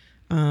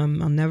 I'll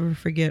never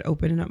forget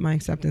opening up my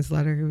acceptance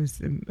letter. It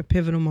was a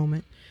pivotal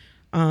moment.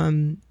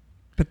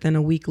 But then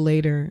a week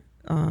later,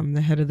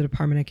 the head of the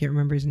department, I can't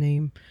remember his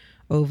name,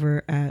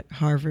 over at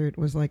Harvard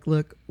was like,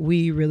 look,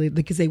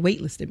 because they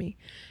waitlisted me.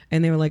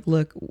 And they were like,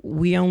 look,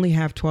 we only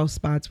have 12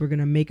 spots. We're going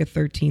to make a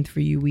 13th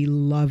for you. We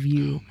love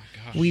you. Oh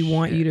my gosh, we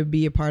want you to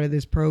be a part of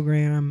this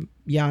program,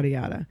 yada,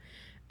 yada.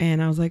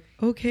 And I was like,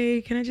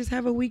 okay, can I just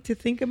have a week to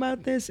think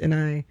about this?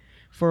 And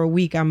for a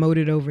week, I mowed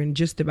it over, and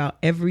just about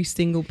every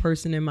single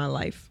person in my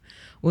life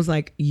was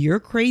like, you're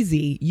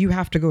crazy. You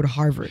have to go to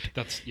Harvard.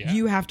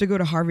 You have to go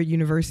to Harvard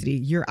University.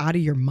 You're out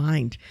of your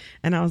mind.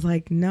 And I was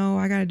like, no,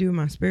 I got to do what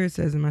my spirit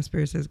says. And my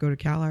spirit says, go to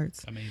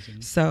CalArts.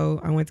 Amazing.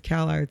 So I went to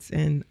CalArts,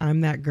 and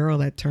I'm that girl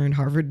that turned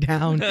Harvard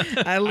down.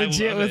 I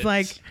legit was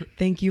like,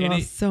 thank you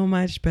all so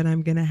much, but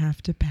I'm going to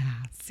have to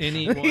pass.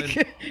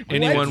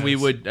 Anyone we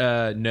would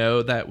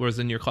know that was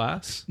in your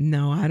class?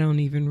 No, I don't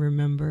even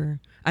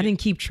remember. I didn't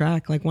keep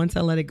track. Like, once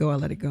I let it go, I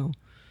let it go.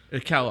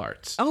 At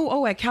CalArts.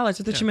 Oh, at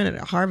CalArts. I thought you meant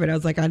at Harvard. I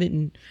was like, I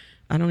don't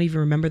even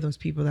remember those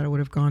people that I would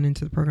have gone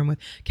into the program with.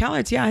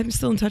 CalArts, yeah, I'm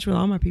still in touch with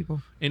all my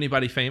people.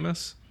 Anybody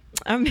famous?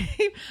 I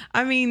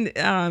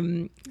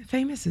mean,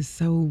 famous is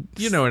so...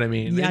 You know what I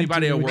mean. Yeah,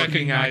 anybody a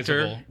working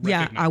actor?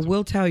 Yeah, I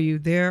will tell you,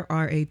 there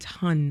are a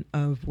ton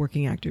of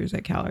working actors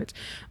at CalArts.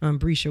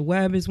 Brescia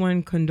Webb is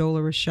one.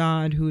 Condola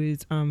Rashad, who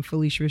is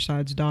Felicia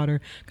Rashad's daughter.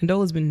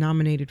 Condola's been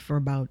nominated for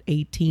about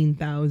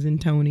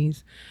 18,000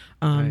 Tonys.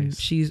 Nice.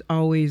 She's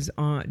always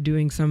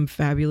doing some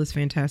fabulous,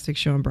 fantastic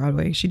show on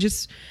Broadway. She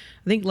just,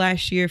 I think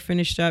last year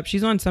finished up.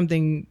 She's on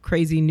something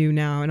crazy new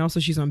now, and also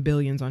she's on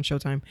Billions on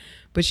Showtime.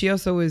 But she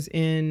also was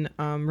in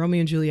Romeo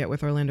and Juliet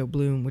with Orlando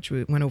Bloom, which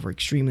went over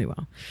extremely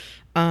well.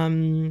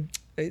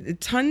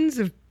 Tons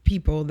of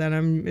people that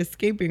I'm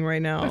escaping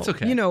right now. That's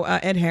okay.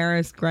 Ed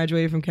Harris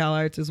graduated from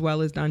CalArts, as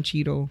well as Don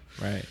Cheadle.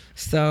 Right.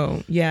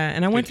 So yeah,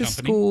 and I went to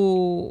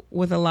school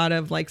with a lot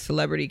of like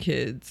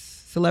celebrities.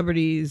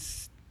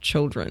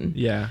 Children.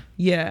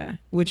 Yeah,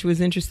 which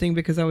was interesting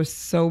because I was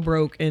so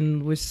broke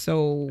and was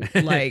so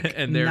like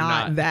and they're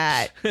not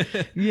that.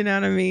 You know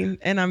what I mean?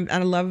 And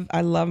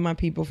I love my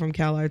people from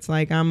CalArts.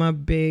 Like, I'm a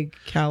big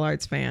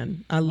CalArts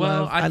fan. I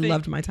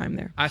loved my time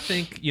there. I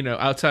think,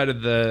 outside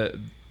of the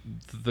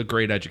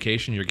great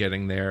education you're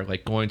getting there,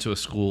 like going to a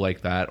school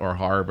like that or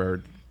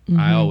Harvard,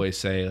 I always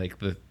say like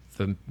the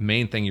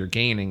main thing you're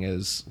gaining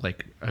is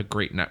like a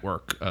great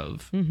network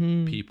of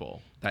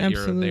people that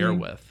Absolutely. You're there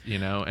with,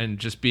 and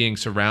just being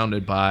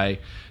surrounded by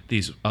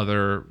these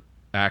other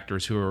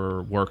actors who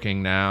are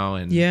working now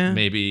and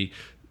maybe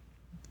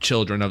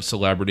children of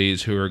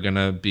celebrities who are going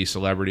to be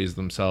celebrities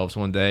themselves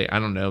one day. I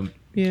don't know.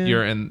 Yeah.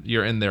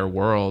 You're in their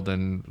world,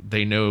 and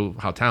they know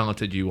how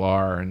talented you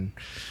are, and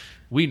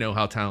we know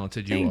how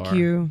talented you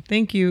are.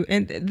 Thank you.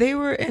 And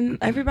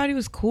everybody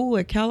was cool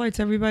at CalArts.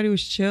 Everybody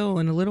was chill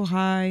and a little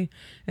high.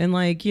 And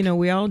like,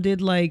 we all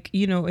did like,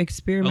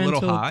 experimental. A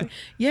little high?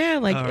 Yeah.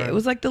 Like it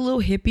was like the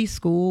little hippie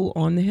school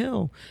on the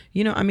hill.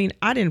 I mean,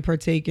 I didn't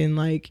partake in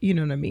like, you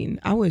know what I mean?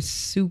 I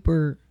was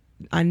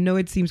I know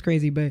it seems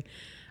crazy, but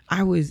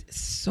I was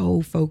so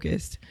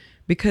focused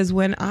Because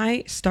when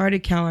I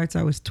started CalArts,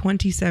 I was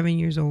 27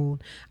 years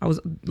old. I was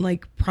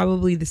like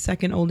probably the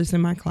second oldest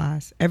in my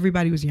class.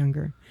 Everybody was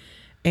younger.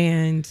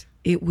 And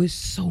it was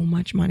so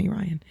much money,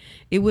 Ryan.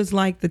 It was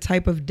like the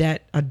type of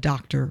debt a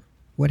doctor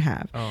would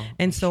have.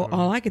 And so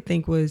all I could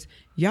think was,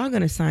 y'all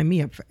gonna sign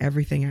me up for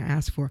everything I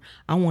asked for.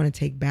 I want to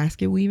take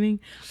basket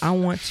weaving. I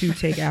want to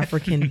take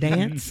African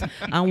dance.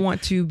 I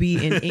want to be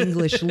in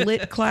English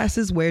lit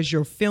classes. Where's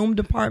your film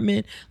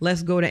department?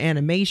 Let's go to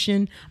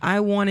animation. I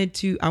wanted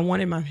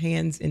my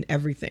hands in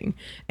everything.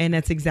 And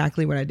that's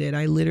exactly what I did.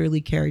 I literally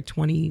carried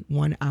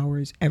 21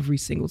 hours every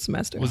single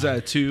semester. Was that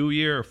a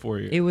 2-year or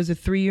 4-year? It was a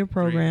 3-year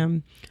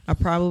program. I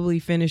probably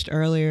finished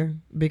earlier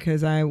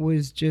because I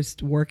was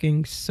just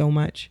working so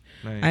much.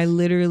 Nice. I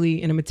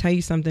literally, and I'm gonna tell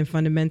you something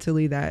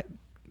fundamentally that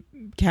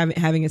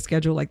having a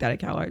schedule like that at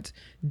CalArts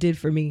did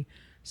for me.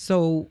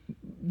 So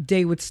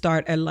day would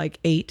start at like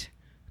 8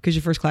 because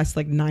your first class is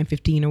like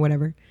 9:15 or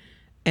whatever,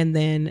 and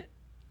then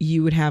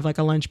you would have like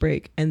a lunch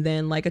break and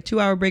then like a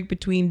 2-hour break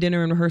between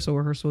dinner and rehearsal.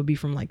 Rehearsal would be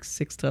from like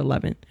 6 to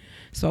 11.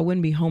 So I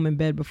wouldn't be home in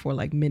bed before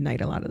like midnight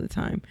a lot of the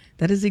time.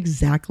 That is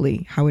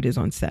exactly how it is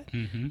on set.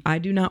 Mm-hmm. I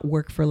do not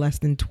work for less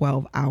than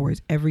 12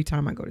 hours every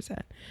time I go to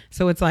set.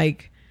 So it's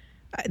like,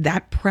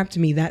 that prepped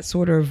me, that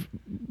sort of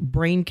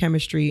brain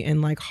chemistry and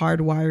like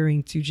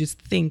hardwiring to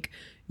just think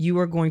you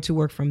are going to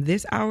work from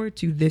this hour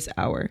to this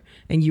hour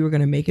and you are going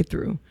to make it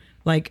through.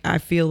 Like, I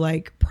feel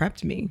like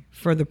prepped me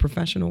for the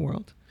professional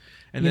world.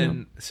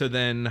 And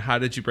then how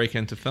did you break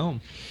into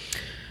film?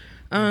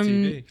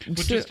 TV? Well,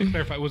 just to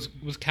clarify, was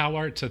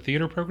CalArts a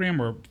theater program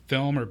or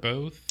film or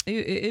both?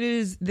 It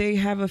is. They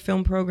have a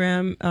film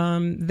program.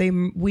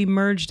 We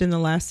merged in the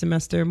last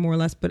semester more or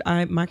less, but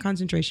my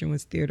concentration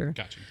was theater.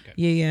 Gotcha. Okay.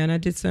 Yeah, and I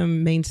did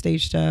some main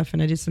stage stuff,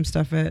 and I did some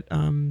stuff at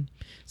some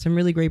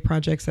really great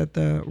projects at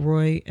the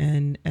Roy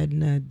and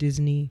Edna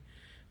Disney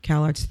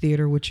CalArts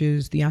Theater, which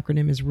is, the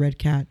acronym is Red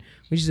Cat,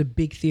 which is a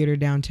big theater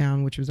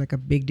downtown, which was like a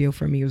big deal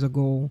for me. It was a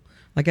goal.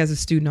 Like, as a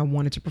student, I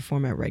wanted to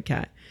perform at Red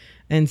Cat.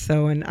 And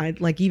so, and I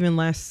like, even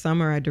last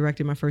summer, I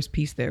directed my first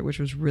piece there, which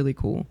was really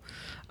cool.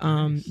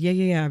 Nice.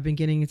 Yeah. I've been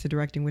getting into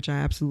directing, which I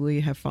absolutely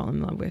have fallen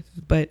in love with.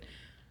 But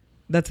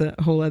that's a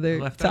whole other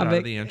topic. That out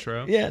of the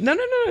intro. Yeah, no,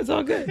 it's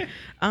all good.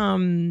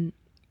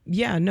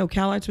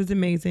 CalArts was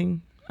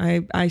amazing.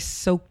 I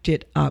soaked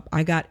it up.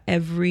 I got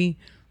every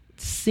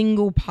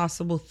single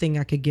possible thing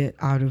I could get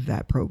out of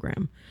that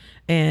program.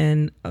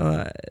 And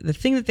the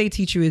thing that they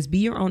teach you is be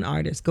your own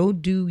artist. Go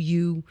do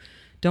you.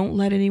 Don't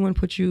let anyone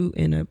put you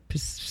in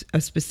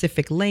a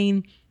specific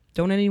lane.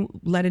 Don't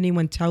let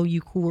anyone tell you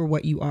who or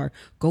what you are.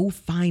 Go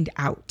find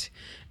out.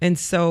 And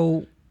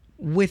so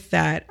with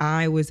that,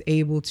 I was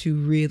able to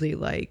really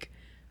like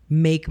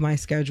make my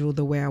schedule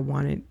the way I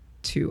wanted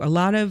to. A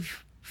lot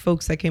of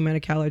folks that came out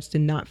of CalArts did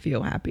not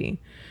feel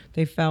happy.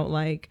 They felt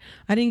like,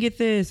 I didn't get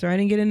this, or I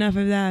didn't get enough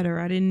of that, or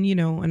I didn't,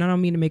 and I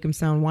don't mean to make them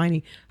sound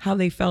whiny. How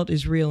they felt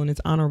is real and it's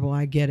honorable.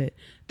 I get it.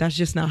 That's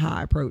just not how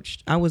I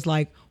approached. I was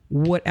like,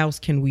 what else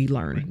can we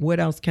learn? Right. What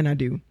else can I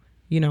do?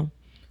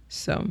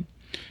 So.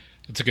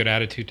 It's a good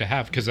attitude to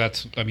have, because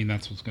that's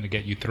what's going to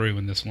get you through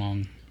in this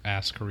long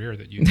ass career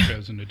that you've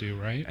chosen to do,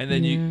 right? And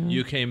then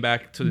you came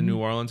back to New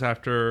Orleans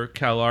after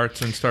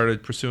CalArts and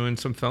started pursuing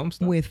some film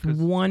stuff. With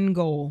one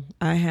goal.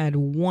 I had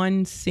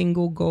one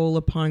single goal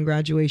upon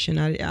graduation.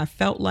 I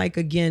felt like,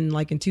 again,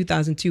 like in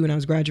 2002 when I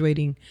was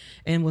graduating,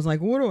 and was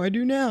like, what do I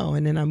do now?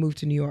 And then I moved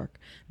to New York.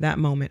 That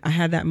moment. I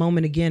had that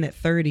moment again at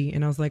 30,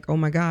 and I was like, oh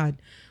my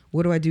God,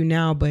 what do I do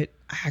now? But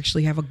I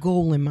actually have a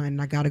goal in mind,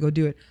 and I got to go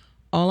do it.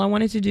 All I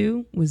wanted to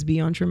do was be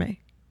on Treme.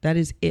 That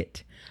is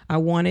it.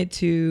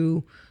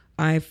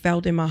 I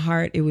felt in my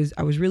heart, I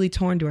was really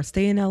torn. Do I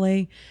stay in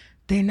LA?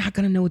 They're not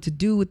going to know what to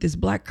do with this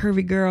black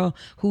curvy girl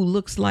who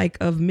looks like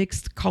of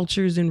mixed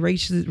cultures and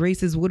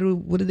races. What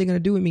are they going to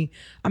do with me?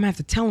 I'm going to have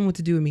to tell them what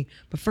to do with me.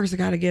 But first I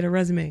got to get a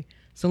resume.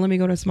 So let me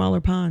go to a smaller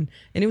pond.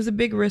 And it was a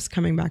big risk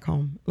coming back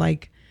home.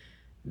 Like,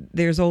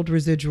 there's old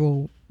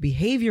residual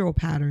behavioral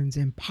patterns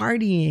and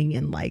partying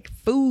and like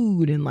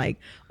food and like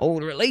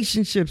old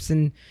relationships.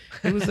 And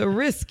it was a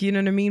risk, you know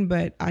what I mean?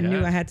 But I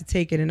knew I had to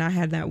take it. And I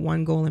had that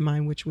one goal in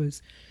mind, which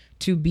was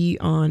to be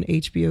on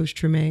HBO's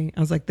Treme. I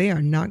was like, they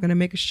are not going to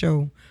make a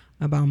show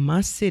about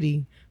my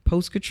city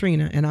post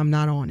Katrina and I'm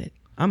not on it.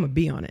 I'm going to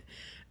be on it.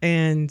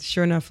 And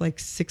sure enough, like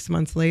 6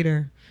 months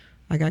later,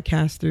 I got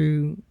cast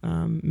through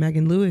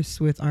Megan Lewis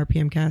with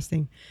RPM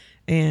Casting.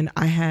 And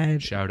I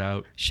had... Shout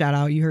out.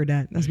 You heard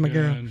that. That's my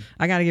girl.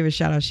 I got to give a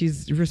shout out.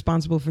 She's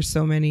responsible for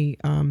so many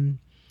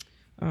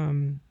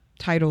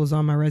titles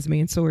on my resume.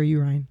 And so are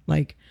you, Ryan.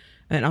 Like,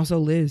 and also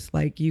Liz.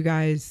 Like, you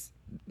guys,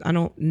 I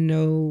don't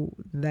know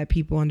that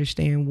people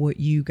understand what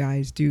you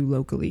guys do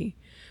locally.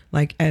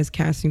 Like, as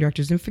casting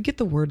directors. And forget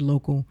the word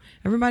local.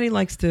 Everybody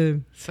likes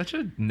to... Such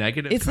a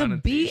negative It's a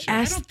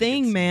BS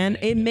thing, man.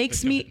 It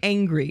makes me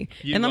angry.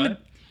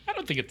 I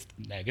don't think it's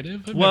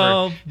negative.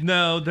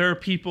 No, there are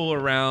people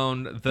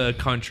around the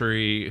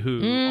country who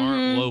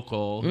aren't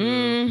local,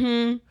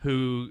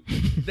 who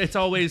it's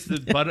always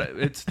the butt.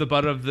 It's the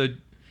butt of the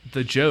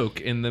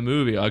joke in the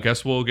movie. I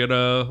guess we'll get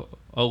a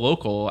a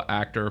local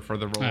actor for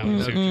the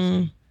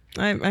role.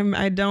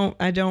 I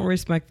don't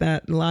respect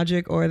that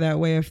logic or that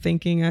way of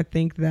thinking. I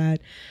think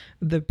that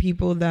the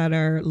people that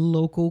are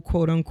local,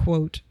 quote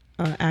unquote,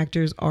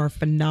 actors are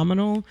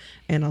phenomenal,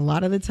 and a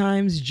lot of the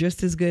times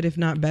just as good, if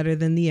not better,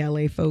 than the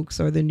LA folks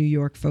or the New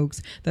York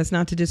folks. That's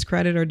not to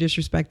discredit or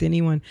disrespect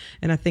anyone,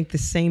 and I think the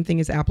same thing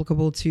is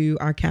applicable to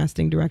our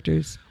casting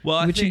directors.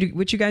 Well,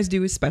 what you guys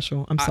do is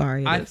special. I'm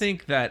sorry. I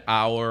think that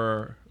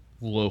our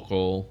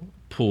local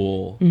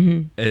pool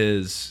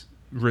is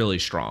really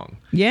strong.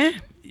 Yeah.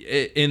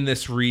 In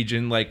this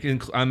region, like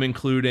I'm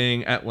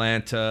including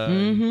Atlanta,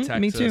 and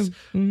Texas.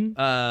 Me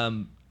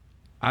too.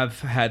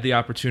 I've had the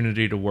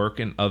opportunity to work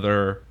in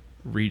other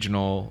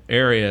regional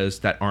areas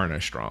that aren't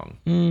as strong.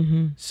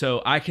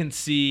 So I can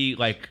see,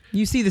 like,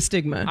 you see the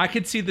stigma. I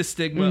could see the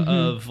stigma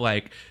of,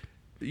 like,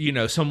 you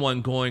know,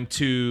 someone going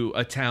to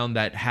a town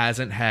that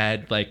hasn't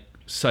had like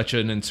such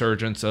an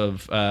insurgence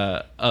of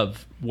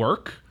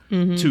work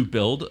to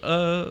build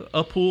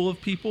a pool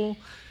of people.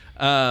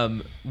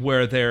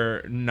 Where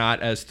they're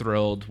not as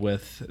thrilled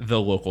with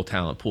the local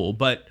talent pool.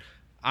 But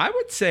I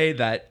would say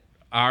that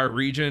our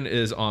region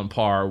is on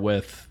par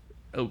with,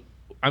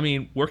 I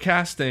mean, we're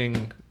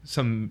casting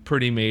some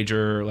pretty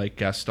major, like,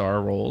 guest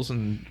star roles.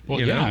 And,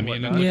 look at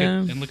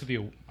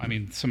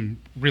some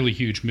really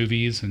huge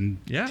movies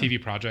and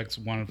TV projects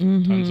won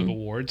tons of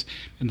awards,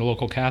 and the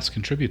local cast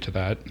contribute to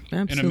that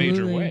in a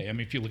major way. I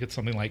mean, if you look at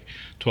something like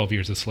 12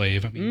 Years a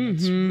Slave, I mean,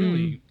 that's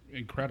really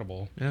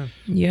incredible.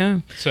 Yeah.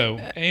 So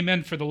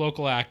amen for the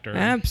local actor.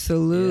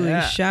 Absolutely.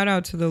 Yeah. Shout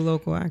out to the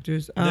local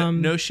actors.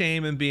 No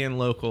shame in being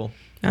local.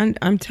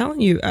 I'm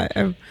telling you,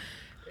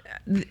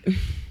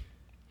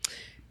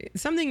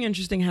 something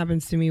interesting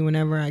happens to me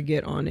whenever I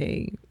get on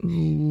a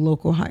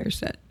local hire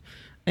set,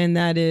 and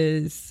that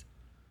is,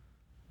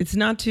 it's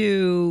not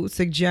to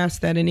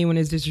suggest that anyone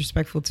is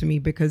disrespectful to me,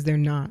 because they're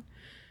not,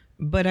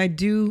 but I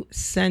do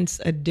sense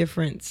a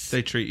difference.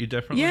 They treat you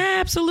differently. Yeah,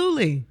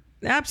 absolutely.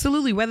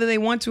 Absolutely, whether they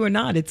want to or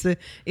not. It's a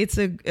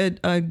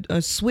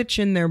switch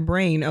in their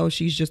brain. Oh,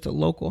 she's just a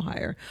local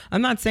hire.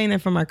 I'm not saying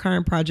that for my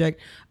current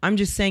project. I'm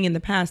just saying in the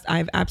past,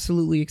 I've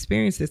absolutely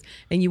experienced this.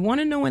 And you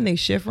want to know when they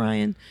shift,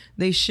 Ryan?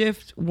 They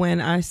shift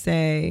when I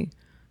say,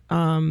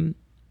 they're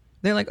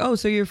like, oh,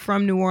 so you're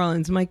from New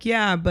Orleans. I'm like,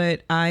 yeah,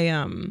 but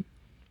I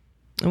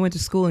went to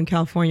school in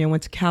California. I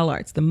went to Cal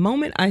Arts. The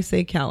moment I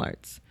say Cal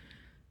Arts,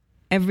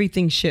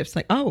 everything shifts.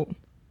 Like, oh,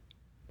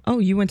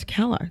 you went to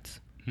Cal Arts.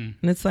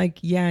 And it's like,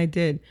 yeah, I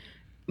did.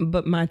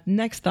 But my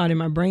next thought in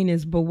my brain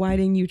is, but why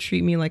didn't you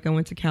treat me like I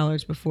went to Cal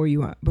Arts before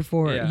you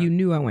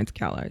knew I went to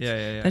Cal Arts?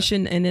 Yeah. That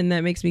shouldn't. And then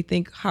that makes me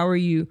think, how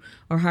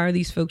are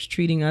these folks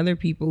treating other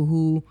people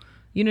who,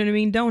 you know what I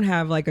mean, don't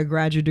have like a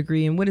graduate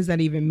degree? And what does that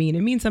even mean?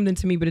 It means something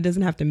to me, but it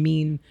doesn't have to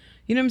mean,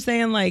 you know what I'm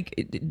saying?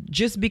 Like,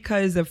 just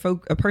because a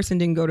person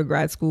didn't go to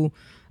grad school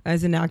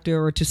as an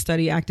actor or to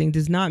study acting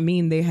does not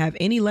mean they have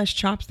any less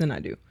chops than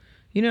I do,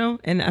 you know?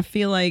 And I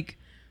feel like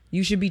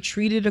you should be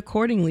treated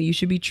accordingly. You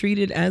should be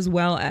treated as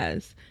well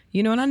as,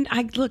 you know, and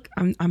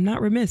I'm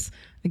not remiss.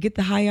 I get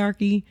the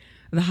hierarchy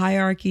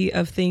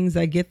of things.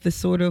 I get the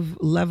sort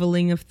of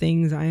leveling of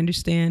things. I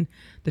understand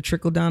the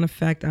trickle down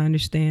effect. I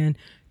understand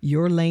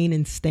your lane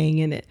and staying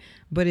in it.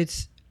 But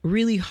it's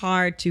really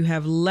hard to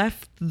have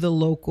left the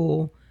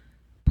local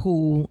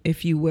pool,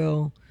 if you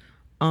will,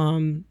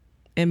 and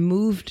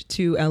moved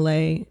to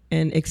LA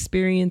and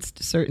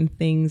experienced certain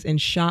things and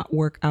shot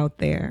work out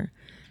there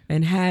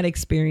and had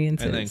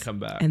experiences and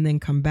then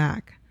come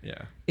back.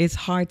 Yeah. It's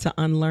hard to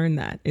unlearn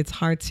that. It's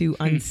hard to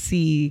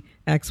unsee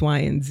X, Y,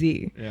 and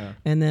Z. Yeah.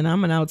 And then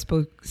I'm an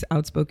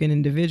outspoken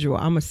individual.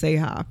 I'm gonna say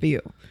how I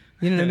feel.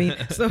 You know what I mean?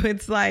 So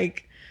it's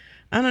like,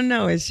 I don't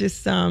know. It's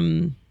just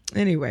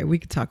anyway, we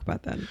could talk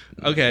about that.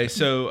 Okay,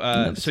 so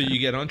you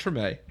get on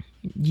Treme.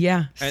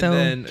 Yeah. And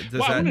then I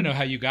want to know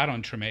how you got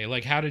on Treme.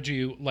 Like, how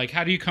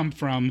do you come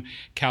from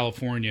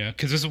California?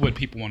 Because this is what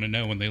people want to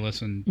know when they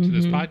listen to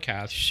this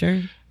podcast.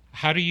 Sure.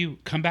 How do you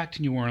come back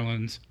to New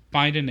Orleans,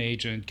 find an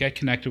agent, get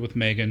connected with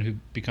Megan, who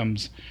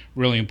becomes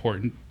really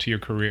important to your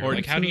career? Or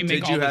like, how do you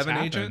make all this happen? Did you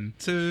have an agent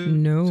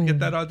to get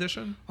that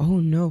audition? Oh,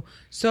 no.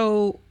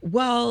 So,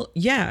 well,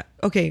 yeah.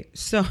 Okay.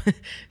 So,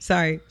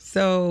 sorry.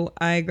 So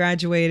I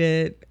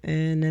graduated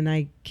and then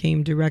I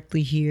came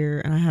directly here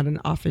and I had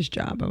an office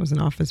job. I was an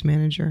office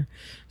manager.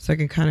 So I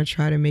could kind of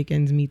try to make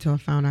ends meet till I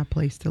found a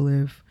place to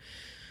live.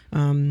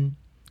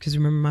 Because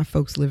remember, my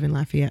folks live in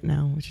Lafayette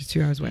now, which is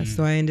 2 hours west.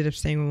 So I ended up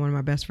staying with one of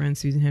my best friends,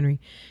 Susan Henry.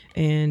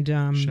 And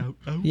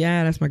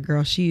yeah, that's my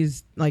girl.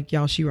 She's like,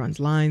 y'all, she runs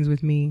lines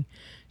with me.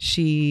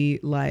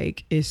 She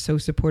like is so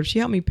supportive. She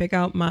helped me pick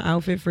out my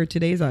outfit for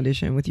today's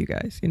audition with you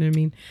guys. You know what I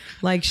mean?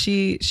 Like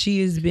she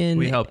has been.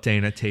 We helped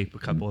Dana tape a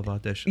couple of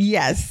auditions.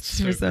 Yes,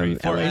 so for some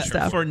LA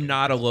stuff. For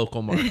not a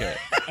local market.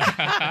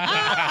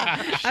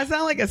 I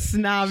sound like a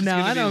snob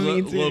now. I don't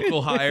mean to.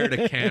 Local hire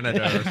to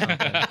Canada or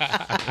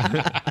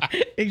something.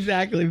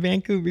 Exactly.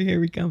 Vancouver,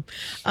 here we come.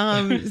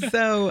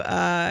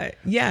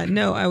 Yeah,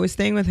 no, I was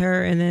staying with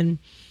her and then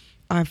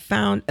I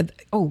found,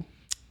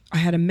 I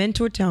had a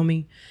mentor tell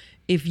me,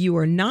 if you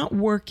are not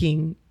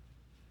working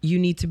you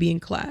need to be in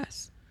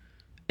class.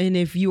 And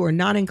if you are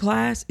not in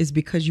class, it's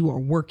because you are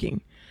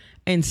working.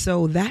 And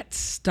so that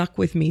stuck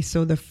with me.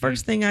 So the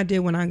first thing I did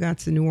when I got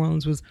to New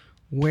Orleans was,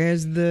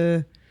 where's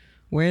the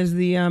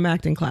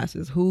acting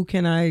classes? Who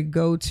can I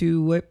go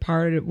to?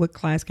 What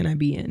class can I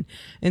be in?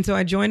 And so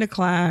I joined a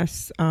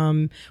class,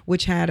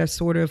 which had a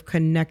sort of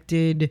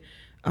connected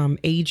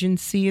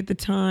agency at the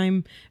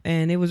time.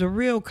 And it was a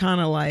real kind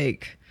of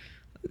like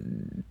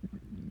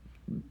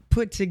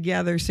put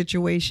together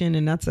situation,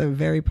 and that's a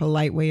very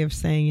polite way of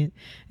saying it.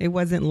 It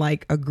wasn't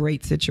like a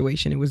great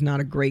situation. It was not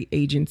a great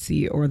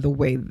agency or the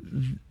way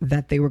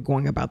that they were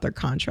going about their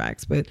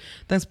contracts, but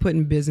that's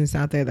putting business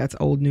out there. That's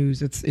old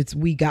news. It's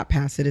we got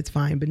past it. It's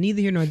fine. But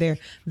neither here nor there.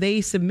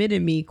 They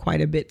submitted me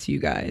quite a bit to you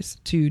guys,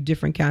 to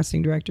different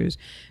casting directors.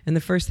 And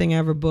the first thing I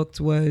ever booked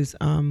was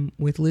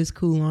with Liz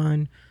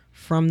Coulon,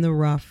 From the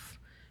Rough.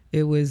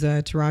 It was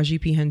a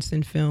Taraji P.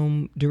 Henson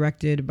film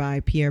directed by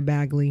Pierre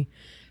Bagley.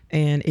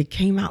 And it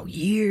came out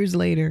years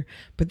later,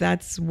 but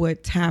that's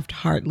what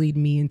Taft-Hartley'd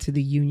me into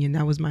the union.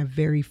 That was my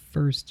very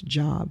first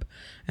job.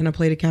 And I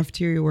played a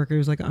cafeteria worker. It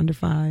was like under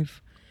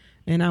 5.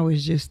 And I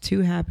was just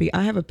too happy.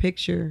 I have a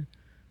picture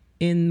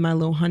in my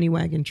little honey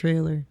wagon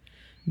trailer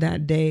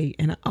that day.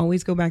 And I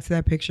always go back to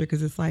that picture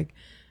because it's like,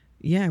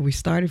 yeah, we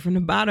started from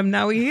the bottom.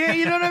 Now we're here.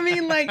 You know what I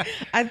mean? Like,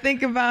 I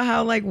think about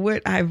how, like,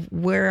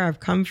 where I've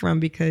come from,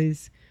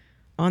 because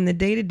on the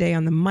day-to-day,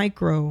 on the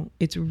micro,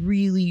 it's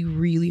really,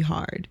 really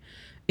hard.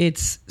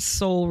 It's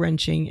soul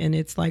wrenching, and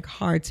it's like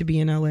hard to be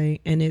in LA,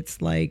 and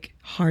it's like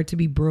hard to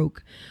be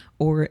broke,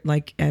 or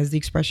like, as the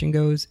expression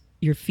goes,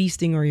 you're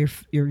feasting or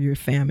you're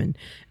famine.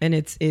 And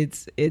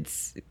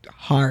it's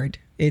hard.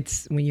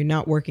 It's when you're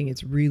not working,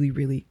 it's really,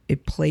 really,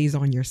 it plays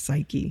on your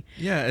psyche.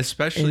 Yeah,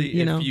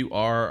 especially if you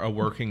are a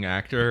working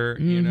actor,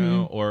 you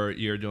know, or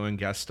you're doing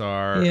guest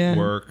star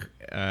work,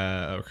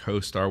 or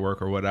co-star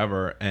work or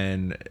whatever.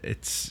 And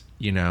it's,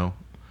 you know,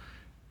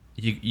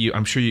 you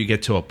I'm sure you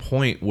get to a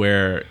point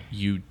where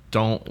you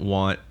don't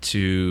want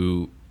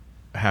to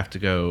have to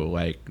go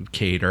like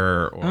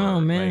cater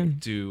or like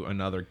do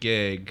another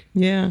gig.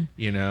 Yeah.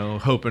 You know,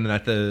 hoping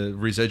that the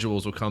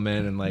residuals will come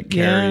in and like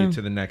carry you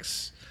to the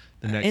next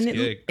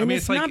gig. I mean,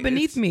 it's like, not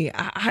beneath me.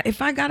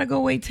 If I gotta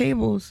go wait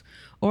tables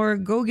or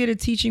go get a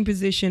teaching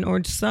position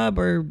or sub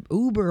or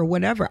Uber or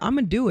whatever, I'm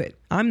gonna do it.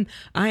 I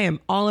am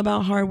all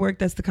about hard work.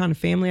 That's the kind of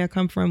family I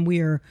come from.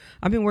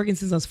 I've been working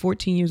since I was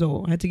 14 years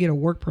old. I had to get a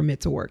work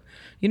permit to work.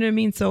 You know what I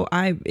mean? So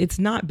it's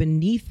not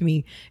beneath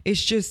me.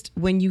 It's just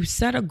when you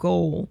set a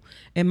goal,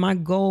 and my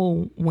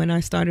goal when I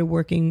started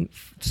working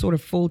sort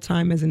of full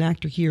time as an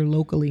actor here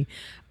locally,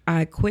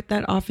 I quit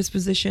that office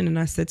position and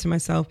I said to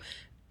myself,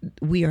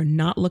 we are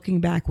not looking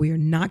back. We are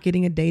not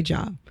getting a day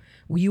job.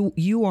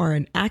 You are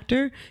an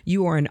actor,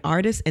 you are an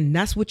artist, and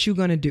that's what you're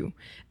going to do.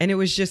 And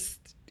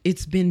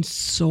it's been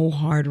so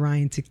hard,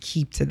 Ryan, to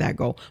keep to that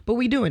goal, but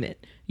we doing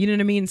it. You know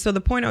what I mean? So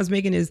the point I was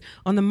making is,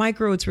 on the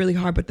micro, it's really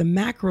hard, but the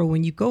macro,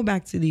 when you go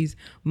back to these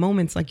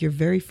moments, like your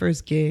very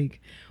first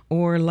gig,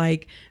 or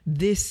like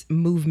this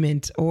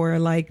movement, or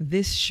like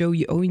this show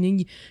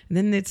and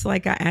then it's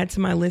like, I add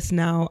to my list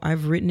now,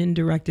 I've written and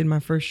directed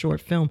my first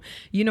short film.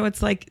 You know,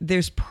 it's like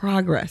there's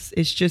progress.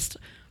 It's just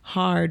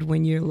hard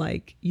when you're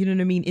like, you know what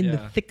I mean, in the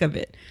thick of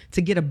it,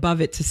 to get above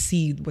it, to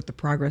see what the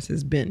progress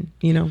has been,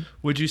 you know?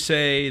 Would you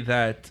say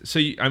that, so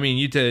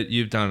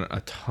you've done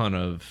a ton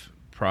of,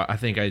 I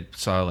think I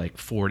saw like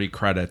 40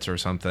 credits or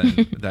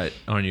something that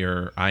on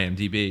your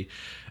IMDb.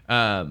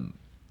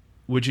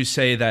 Would you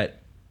say that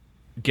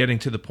getting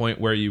to the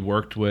point where you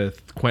worked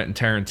with Quentin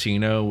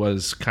Tarantino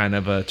was kind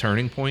of a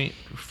turning point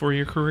for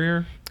your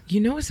career?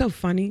 You know what's so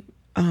funny?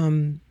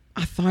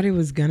 I thought it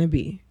was gonna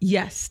be.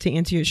 Yes, to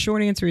answer your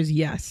short answer is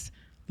yes.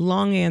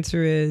 Long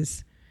answer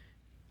is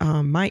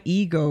my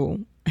ego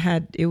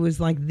it was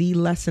like the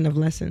lesson of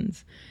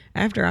lessons.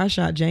 After I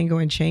shot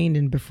Django Unchained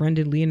and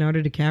befriended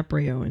Leonardo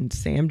DiCaprio, and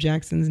Sam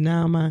Jackson's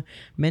now my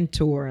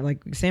mentor.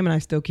 Like, Sam and I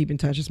still keep in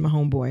touch. It's my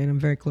homeboy, and I'm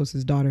very close to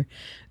his daughter,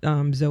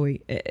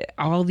 Zoe.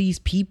 All these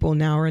people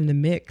now are in the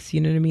mix.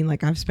 You know what I mean?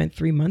 Like, I've spent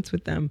 3 months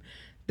with them.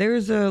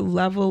 There's a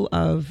level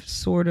of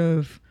sort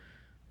of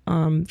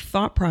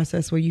thought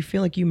process where you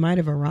feel like you might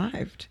have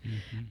arrived.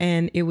 Mm-hmm.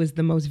 And it was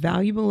the most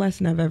valuable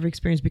lesson I've ever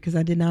experienced, because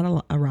I did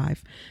not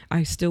arrive.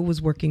 I still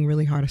was working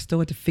really hard. I still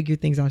had to figure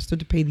things out. I still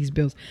had to pay these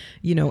bills,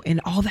 you know,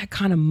 and all that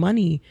kind of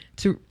money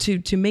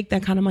to make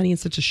that kind of money in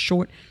such a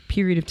short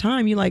period of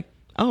time. You're like,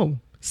 oh,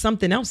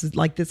 something else is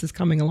like this is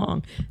coming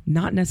along.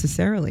 Not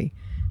necessarily.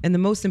 And the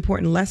most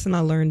important lesson I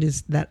learned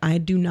is that I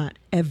do not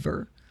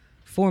ever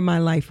for my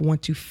life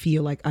want to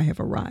feel like I have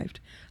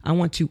arrived. I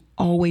want to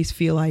always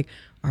feel like,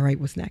 all right,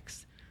 what's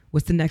next?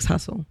 What's the next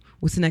hustle?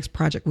 What's the next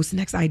project? What's the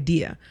next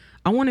idea?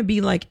 I want to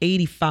be like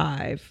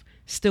 85,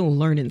 still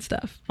learning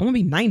stuff. I want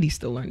to be 90,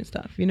 still learning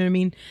stuff. You know what I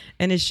mean?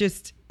 And it's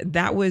just,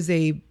 that was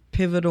a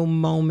pivotal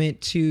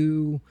moment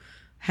to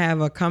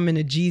have a coming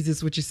to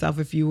Jesus with yourself,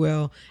 if you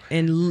will,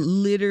 and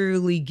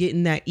literally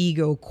getting that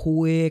ego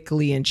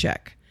quickly in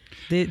check.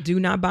 Do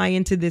not buy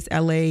into this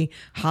LA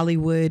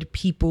Hollywood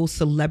people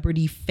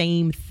celebrity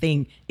fame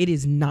thing. It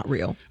is not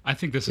real. I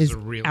think this is a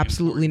really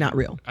absolutely not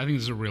real. I think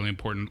this is a really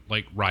important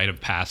like rite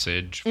of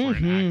passage for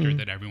an actor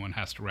that everyone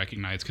has to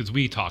recognize, because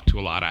we talk to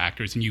a lot of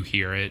actors and you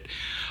hear it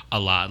a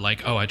lot,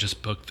 like, oh, I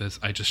just booked this,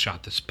 I just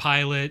shot this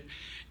pilot.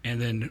 And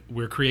then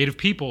we're creative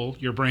people.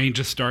 Your brain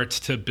just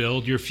starts to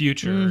build your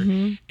future,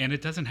 and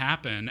it doesn't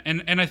happen.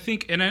 And I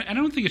think, and I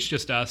don't think it's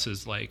just us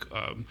as like,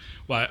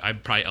 well,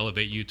 I'd probably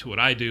elevate you to what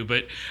I do,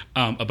 but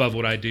above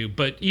what I do.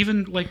 But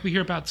even like we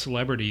hear about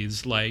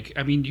celebrities, like,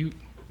 I mean, you,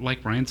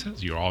 like Brian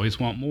says, you always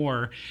want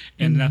more,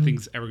 and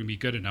nothing's ever going to be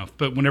good enough.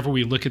 But whenever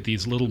we look at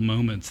these little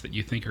moments that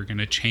you think are going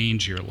to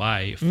change your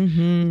life,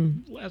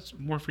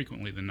 more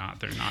frequently than not,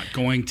 they're not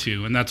going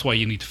to. And that's why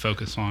you need to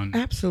focus on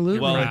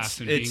absolutely. Well, it's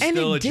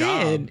still a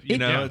job. You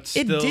know,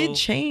 it did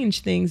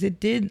change things.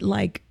 It did,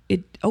 like,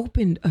 it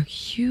opened a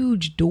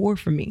huge door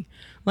for me.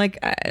 Like,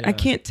 I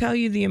can't tell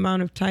you the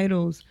amount of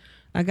titles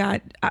I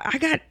got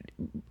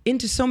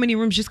into so many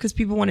rooms just because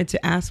people wanted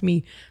to ask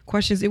me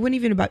questions. It wouldn't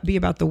even be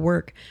about the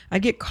work. I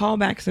get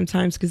callbacks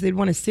sometimes because they'd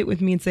want to sit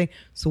with me and say,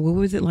 so what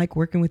was it like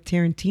working with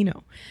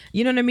Tarantino?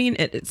 You know what I mean?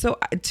 So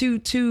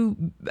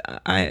to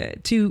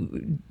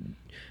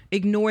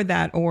ignore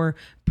that or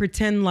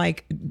pretend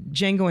like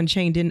Django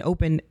Unchained didn't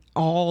open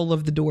all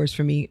of the doors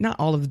for me, not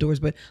all of the doors,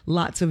 but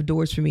lots of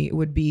doors for me, it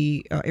would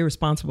be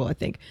irresponsible, I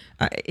think.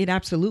 It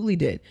absolutely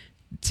did.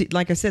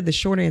 Like I said, the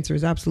short answer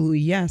is absolutely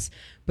yes,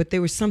 but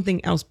there was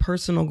something else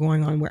personal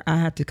going on where I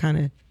had to kind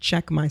of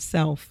check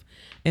myself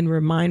and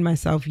remind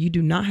myself, you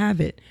do not have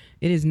it.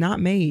 It is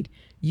not made.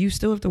 You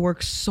still have to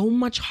work so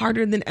much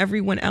harder than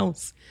everyone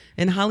else.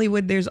 In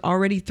Hollywood, there's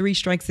already 3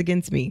 strikes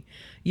against me.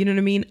 You know what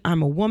I mean?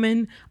 I'm a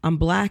woman, I'm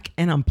Black,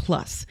 and I'm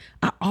plus.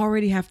 I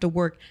already have to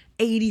work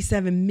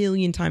 87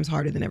 million times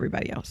harder than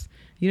everybody else.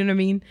 You know what I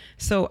mean?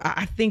 So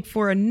I think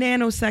for a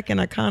nanosecond,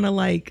 I kind of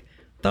like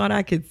thought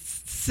I could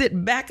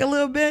sit back a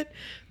little bit,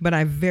 but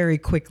I very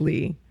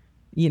quickly,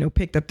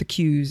 picked up the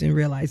cues and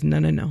realized,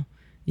 no.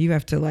 You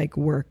have to like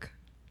work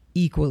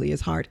equally as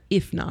hard,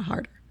 if not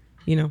harder,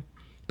 But wow.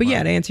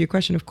 Yeah, to answer your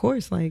question, of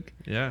course, like,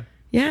 yeah,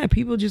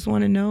 people just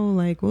want to know,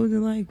 like, what was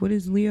it like? What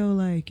is Leo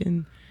like?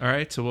 And all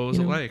right, so what was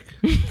it like?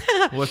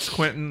 What's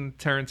Quentin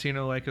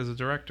Tarantino like as a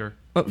director?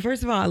 Well,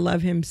 first of all, I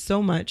love him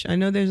so much. I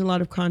know there's a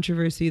lot of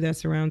controversy that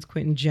surrounds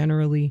Quentin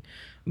generally,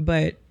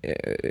 but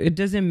it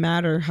doesn't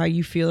matter how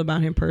you feel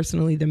about him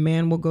personally. The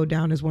man will go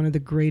down as one of the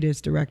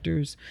greatest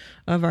directors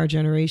of our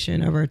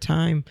generation, of our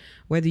time,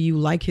 whether you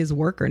like his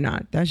work or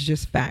not. That's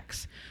just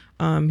facts.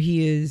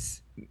 He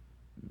is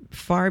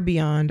far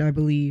beyond, I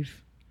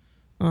believe.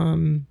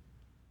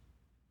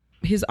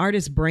 His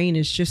artist brain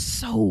is just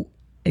so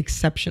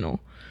exceptional.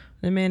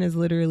 The man is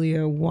literally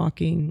a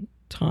walking,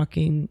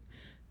 talking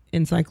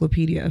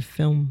encyclopedia of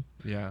film.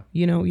 Yeah.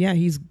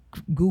 He's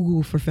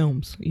Google for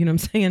films. You know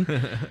what I'm saying?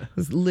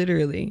 It's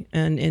literally.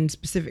 And in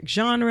specific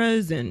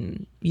genres,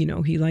 and,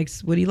 he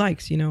likes what he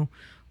likes,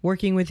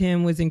 Working with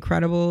him was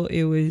incredible.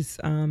 It was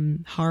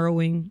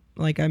harrowing,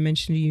 like I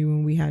mentioned to you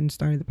when we hadn't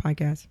started the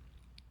podcast.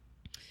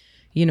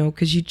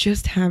 Because you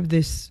just have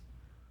this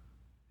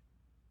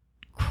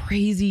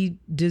crazy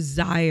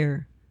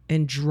desire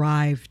and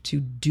drive to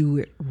do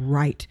it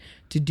right,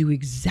 to do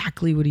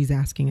exactly what he's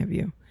asking of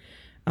you.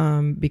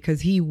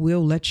 Because he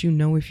will let you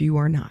know if you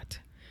are not,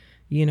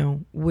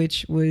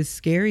 which was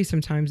scary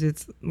sometimes.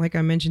 It's like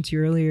I mentioned to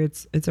you earlier,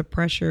 it's a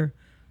pressure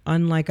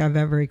unlike I've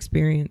ever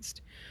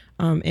experienced.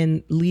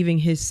 And leaving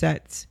his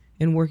sets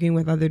and working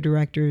with other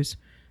directors,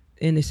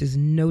 and this is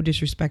no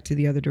disrespect to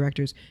the other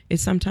directors, it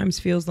sometimes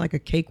feels like a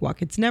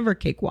cakewalk. It's never a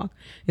cakewalk.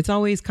 It's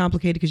always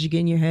complicated because you get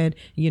in your head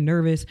and you're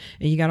nervous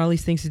and you got all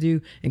these things to do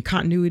and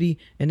continuity,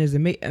 and there's a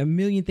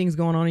million things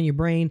going on in your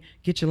brain.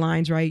 Get your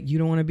lines right. You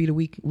don't want to be the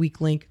weak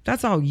link.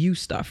 That's all you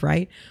stuff,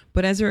 right?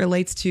 But as it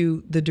relates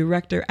to the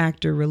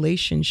director-actor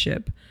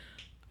relationship,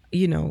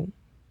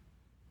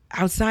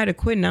 outside of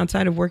Quentin,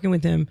 outside of working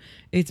with him,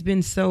 it's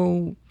been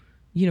so,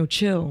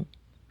 chill.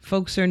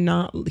 Folks are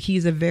not,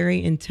 he's a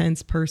very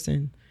intense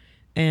person.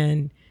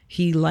 And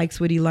he likes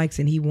what he likes,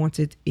 and he wants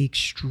it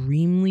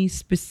extremely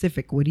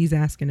specific, what he's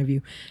asking of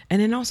you.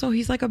 And then also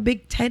he's like a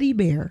big teddy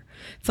bear.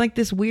 It's like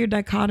this weird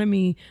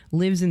dichotomy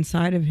lives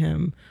inside of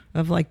him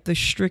of like the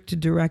strict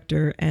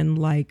director and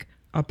like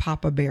a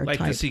Papa Bear type.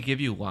 Does he give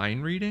you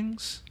line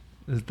readings?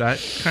 Is that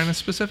kind of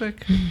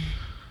specific?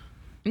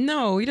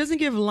 No, he doesn't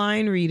give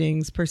line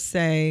readings per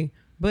se,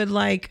 but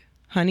like,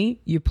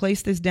 honey, you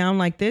place this down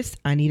like this.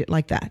 I need it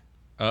like that.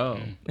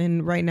 Oh.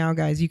 And right now,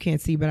 guys, you can't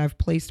see, but I've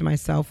placed my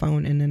cell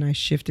phone and then I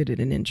shifted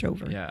it an inch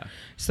over. Yeah.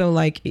 So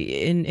like,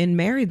 and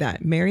marry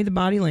the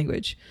body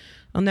language.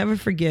 I'll never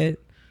forget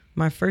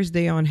my first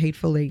day on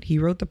Hateful 8. He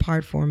wrote the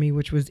part for me,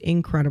 which was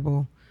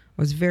incredible.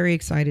 I was very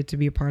excited to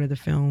be a part of the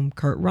film.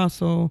 Kurt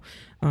Russell,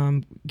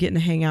 getting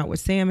to hang out with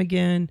Sam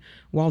again,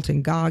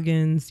 Walton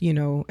Goggins,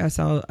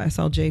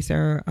 SLJ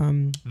Sarah.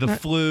 The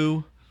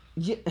Flu.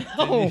 Yeah.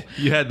 Oh,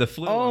 you had the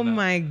flu. Oh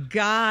my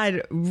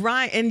God,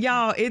 Ryan, and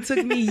y'all, it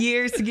took me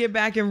years to get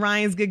back in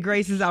Ryan's good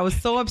graces. I was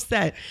so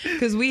upset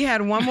because we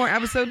had one more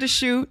episode to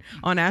shoot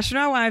on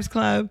Astronaut Wives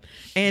Club,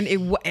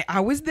 and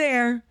I was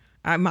there.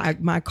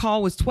 My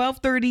call was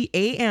 12:30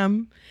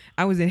 a.m.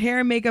 I was in hair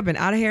and makeup and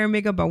out of hair and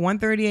makeup by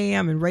 1:30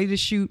 a.m. and ready to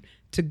shoot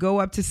to go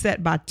up to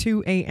set by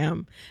 2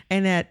 a.m.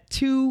 And at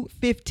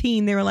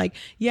 2:15, they were like,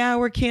 yeah,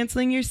 we're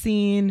canceling your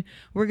scene.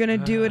 We're going to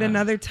do it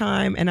another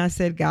time. And I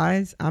said,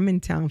 guys, I'm in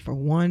town for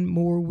one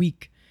more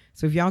week.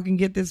 So if y'all can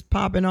get this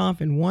popping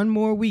off in one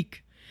more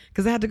week,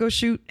 because I had to go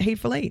shoot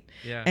Hateful Eight.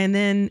 Yeah. And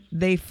then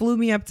they flew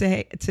me up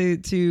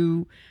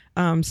to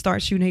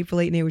start shooting Hateful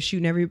Eight,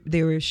 and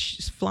they were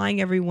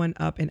flying everyone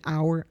up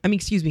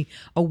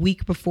a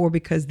week before,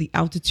 because the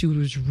altitude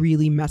was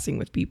really messing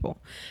with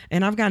people.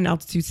 And I've gotten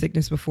altitude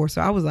sickness before,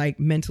 so I was like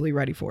mentally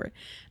ready for it.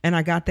 And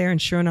I got there,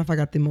 and sure enough, I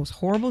got the most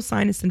horrible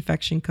sinus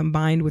infection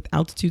combined with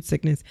altitude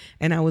sickness,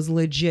 and I was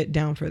legit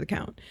down for the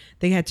count.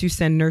 They had to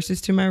send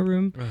nurses to my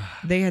room.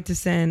 They had to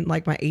send,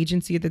 like, my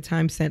agency at the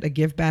time sent a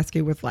gift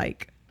basket with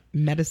like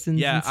medicines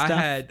and stuff. I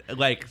had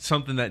like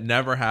something that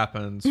never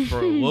happens for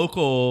a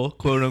local,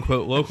 quote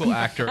unquote, local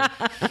actor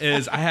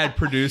is I had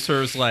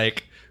producers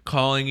like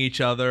calling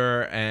each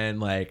other and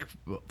like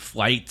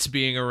flights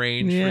being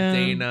arranged for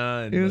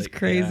Dana. And it was like,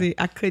 crazy.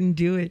 Yeah. I couldn't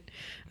do it.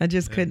 I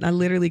just couldn't. I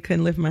literally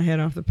couldn't lift my head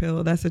off the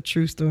pillow. That's a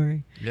true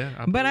story.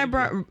 Yeah. But I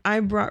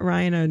brought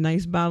Ryan a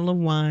nice bottle of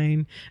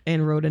wine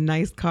and wrote a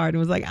nice card and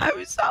was like,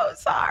 I'm so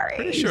sorry.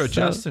 Pretty sure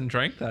Justin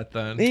drank that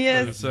then.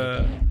 Yes.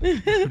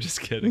 I'm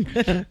just kidding.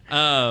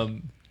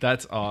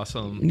 That's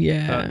awesome.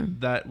 Yeah.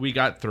 That we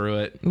got through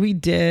it. We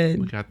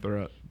did. We got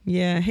through it.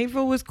 Yeah,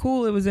 Hateful was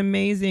cool. It was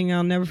amazing.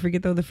 I'll never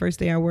forget, though, the first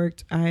day I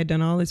worked, I had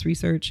done all this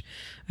research.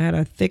 I had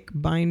a thick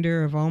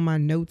binder of all my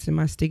notes and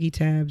my sticky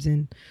tabs,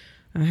 and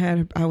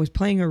I was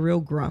playing her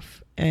real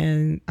gruff.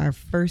 And our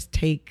first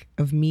take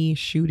of me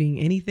shooting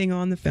anything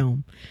on the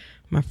film,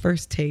 my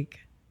first take,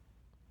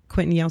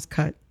 Quentin yells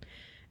cut,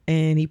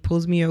 and he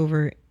pulls me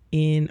over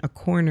in a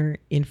corner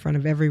in front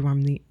of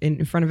everyone, the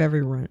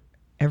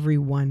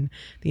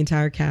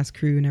entire cast,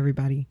 crew, and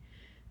everybody.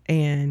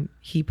 And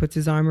he puts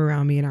his arm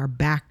around me, and our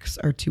backs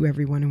are to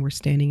everyone, and we're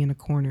standing in a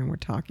corner and we're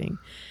talking.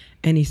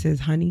 And he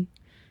says, honey,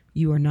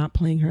 you are not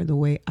playing her the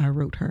way I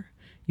wrote her.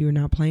 You are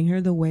not playing her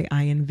the way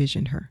I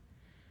envisioned her.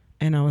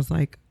 And I was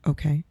like,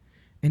 okay.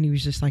 And he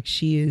was just like,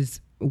 she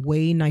is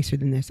way nicer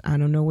than this. I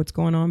don't know what's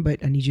going on,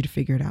 but I need you to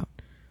figure it out.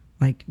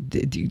 Like,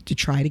 to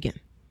try it again.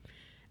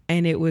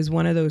 And it was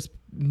one of those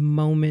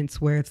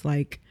moments where it's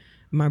like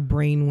my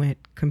brain went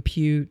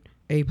compute,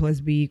 A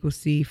 + B =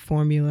 C,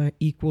 formula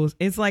equals.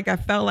 It's like I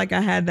felt like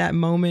I had that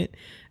moment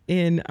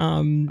in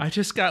I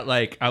just got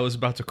like I was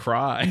about to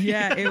cry.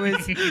 Yeah, it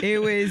was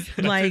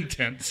like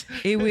intense.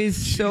 It was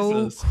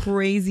so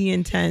crazy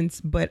intense,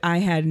 but I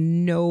had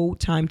no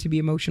time to be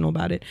emotional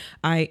about it.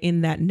 I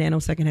in that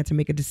nanosecond had to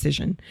make a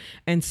decision.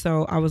 And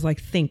so I was like,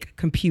 think,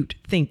 compute,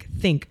 think,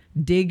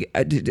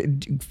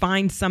 dig,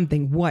 find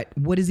something.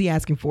 What is he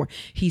asking for?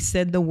 He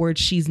said the word,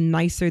 she's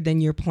nicer than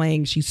you're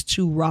playing, she's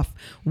too rough.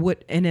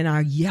 What? And then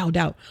I yelled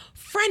out,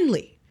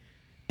 friendly.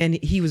 And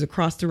he was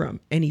across the room,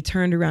 and he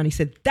turned around. He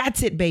said,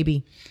 that's it,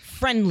 baby.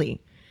 Friendly.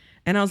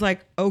 And I was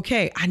like,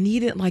 okay, I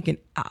needed like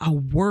a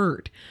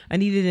word. I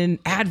needed an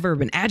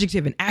adverb, an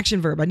adjective, an action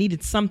verb. I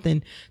needed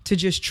something to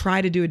just try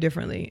to do it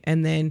differently.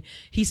 And then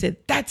he said,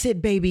 that's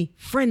it, baby.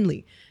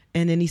 Friendly.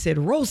 And then he said,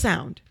 roll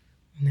sound.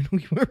 And then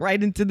we went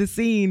right into the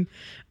scene,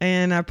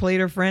 and I played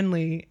her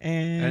friendly,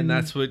 and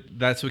that's what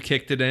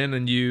kicked it in,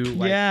 and you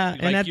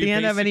and at the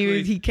end of it,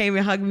 he came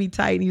and hugged me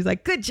tight, and he was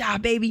like, "Good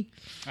job, baby."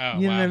 Oh,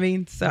 you know what I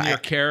mean? So and your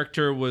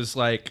character was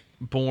like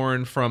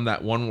born from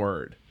that one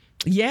word.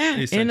 Yeah,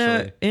 in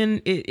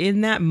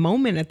that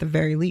moment, at the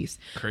very least.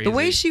 Crazy. The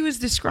way she was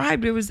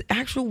described, it was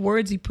actual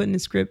words he put in the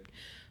script,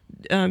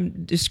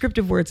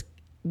 descriptive words.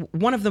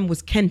 One of them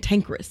was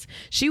cantankerous.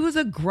 She was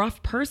a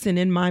gruff person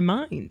in my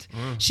mind.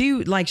 She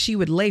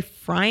would lay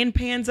frying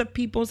pans up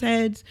people's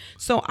heads.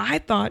 So I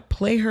thought,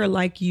 play her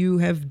like you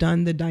have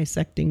done the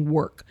dissecting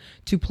work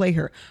to play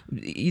her.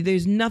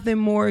 There's nothing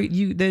more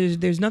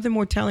there's nothing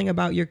more telling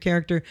about your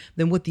character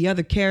than what the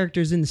other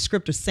characters in the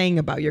script are saying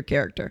about your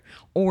character.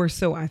 Or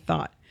so I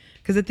thought.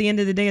 Because at the end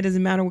of the day, it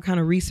doesn't matter what kind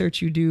of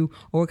research you do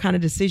or what kind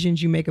of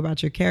decisions you make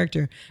about your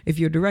character. If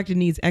your director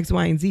needs X,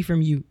 Y, and Z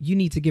from you, you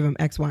need to give him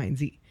X, Y, and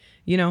Z.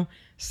 You know,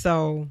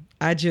 so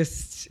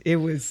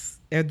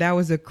that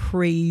was a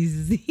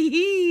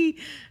crazy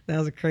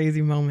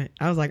moment.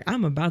 I was like,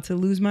 I'm about to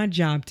lose my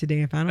job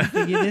today if I don't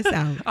figure this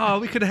out. Oh,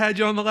 we could have had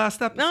you on the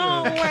last episode.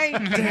 Oh, wait.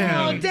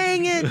 Damn. Oh,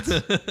 dang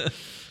it.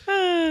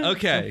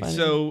 Okay.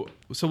 So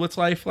what's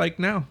life like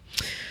now?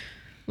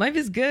 Life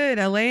is good.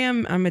 LA,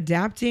 I'm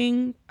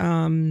adapting.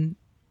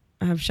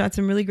 I've shot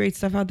some really great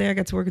stuff out there. I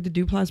got to work with the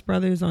Duplass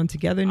brothers on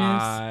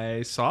Togetherness.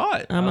 I saw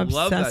it. I'm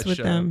obsessed with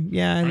them.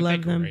 Yeah, I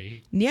love them.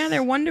 Great? Yeah,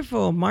 they're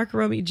wonderful. Mark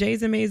wrote me.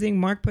 Jay's amazing.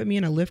 Mark put me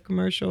in a Lyft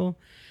commercial.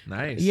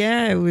 Nice.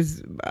 Yeah, it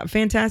was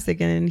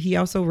fantastic. And he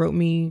also wrote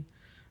me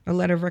a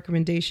letter of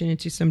recommendation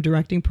into some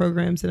directing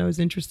programs that I was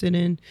interested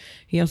in.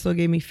 He also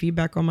gave me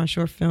feedback on my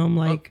short film.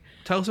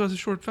 Tell us about the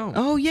short film.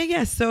 Oh,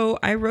 yeah. So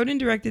I wrote and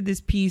directed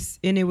this piece,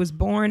 and it was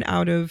born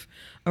out of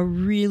a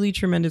really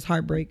tremendous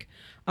heartbreak.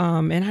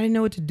 And I didn't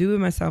know what to do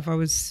with myself. I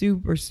was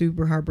super,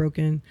 super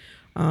heartbroken.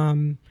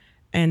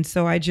 And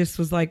so I just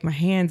was like, my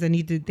hands, they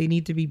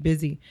need to be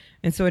busy.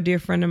 And so a dear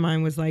friend of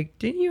mine was like,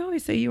 didn't you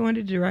always say you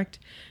wanted to direct?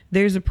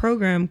 There's a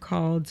program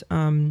called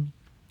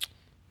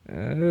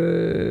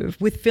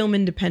with Film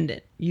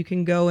Independent. You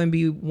can go and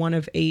be one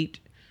of 8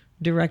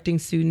 directing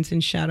students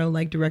and shadow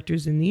like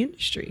directors in the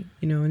industry,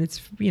 and it's,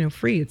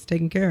 free. It's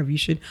taken care of. You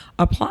should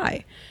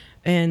apply.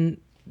 And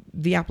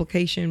the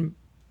application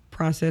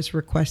process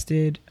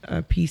requested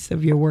a piece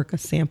of your work, a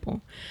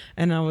sample.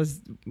 And I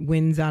was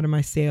winds out of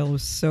my sail. I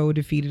was so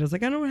defeated. I was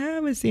like, I don't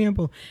have a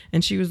sample.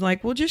 And she was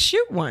like, well, just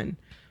shoot one.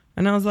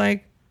 And I was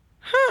like,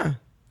 huh,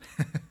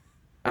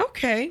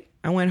 okay.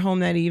 I went home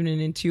that evening.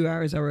 In 2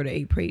 hours, I wrote an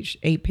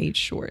 8-page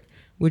short,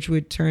 which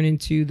would turn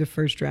into the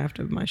first draft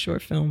of my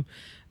short film.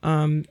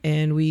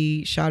 And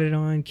we shot it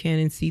on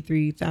Canon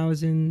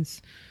C3000s.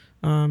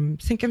 Canon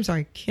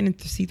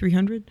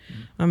C300.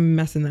 I'm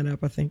messing that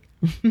up, I think.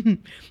 I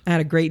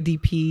had a great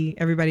DP.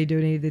 Everybody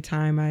donated the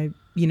time. I,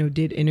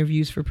 did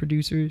interviews for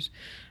producers.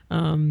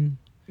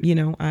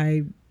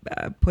 I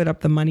put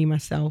up the money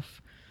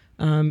myself.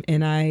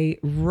 And I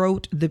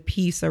wrote the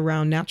piece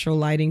around natural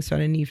lighting, so I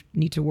didn't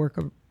need to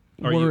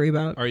worry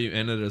about. Are you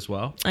in it as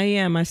well? I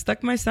am. I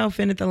stuck myself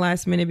in at the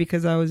last minute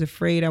because I was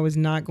afraid I was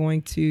not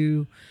going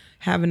to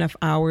have enough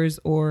hours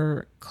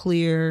or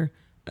clear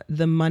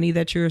the money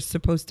that you're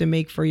supposed to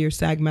make for your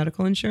SAG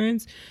medical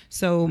insurance.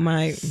 So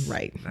there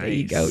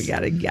you go. You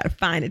gotta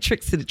find the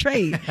tricks to the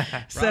trade.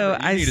 So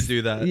Robert, you need to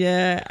do that.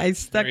 Yeah, I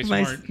stuck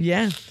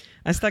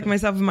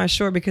myself in my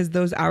short because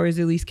those hours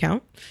at least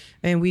count.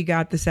 And we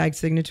got the SAG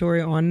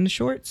signatory on the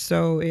short,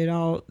 so it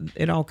all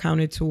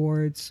counted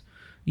towards,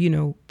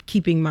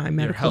 keeping my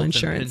medical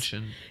insurance.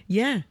 And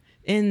yeah,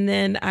 and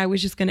then I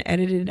was just gonna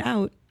edit it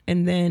out,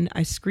 and then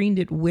I screened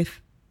it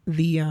with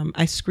the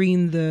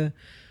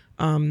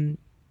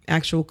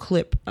actual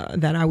clip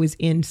that I was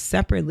in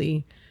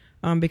separately,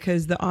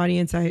 because the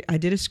audience, I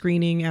did a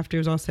screening after it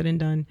was all said and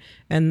done,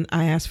 and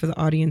I asked for the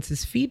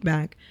audience's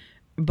feedback.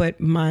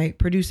 But my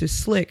producer,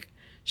 Slick,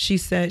 she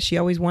said she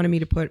always wanted me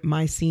to put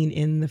my scene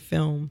in the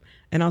film.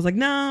 And I was like,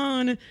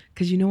 no,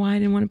 because why I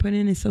didn't want to put it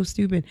in? It's so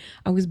stupid.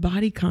 I was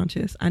body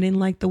conscious. I didn't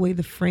like the way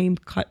the frame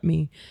cut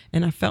me,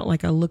 and I felt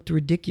like I looked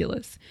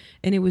ridiculous.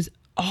 And it was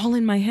all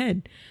in my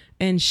head.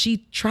 And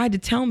she tried to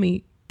tell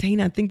me,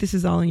 Dana, I think this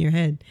is all in your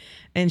head.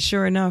 And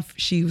sure enough,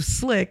 she was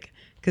slick,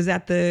 because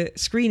at the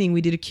screening,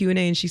 we did a Q&A,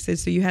 and she said,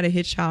 so you had a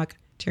Hitchcock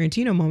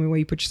Tarantino moment where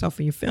you put yourself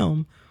in your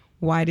film.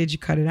 Why did you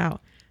cut it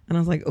out? And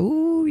I was like,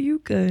 oh, you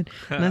could.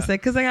 And I said,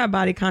 because I got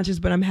body conscious,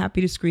 but I'm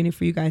happy to screen it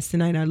for you guys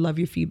tonight. I love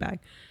your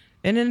feedback.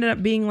 And it ended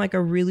up being like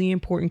a really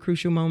important,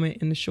 crucial moment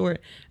in the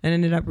short, and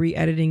ended up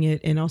re-editing it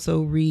and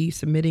also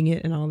resubmitting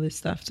it and all this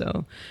stuff.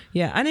 So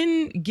yeah, I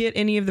didn't get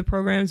any of the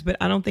programs, but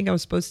I don't think I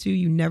was supposed to.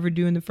 You never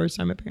do in the first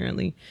time,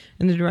 apparently,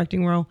 in the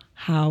directing world.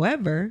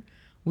 However,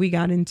 we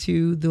got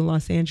into the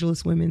Los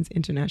Angeles Women's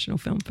International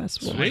Film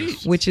Festival,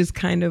 Sweet. Which is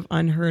kind of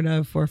unheard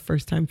of for a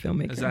first-time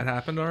filmmaker. Has that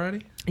happened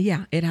already?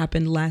 Yeah, it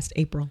happened last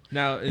April.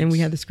 Now, and we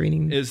had the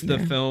screening. Is the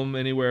film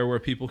anywhere where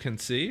people can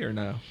see, or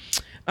no?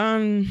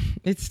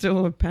 It's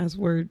still a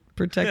password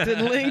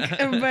protected link,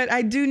 but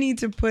I do need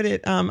to put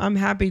it. I'm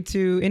happy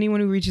to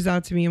anyone who reaches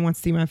out to me and wants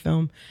to see my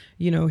film,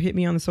 hit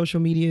me on the social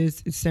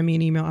medias, send me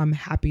an email. I'm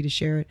happy to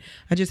share it.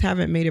 I just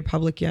haven't made it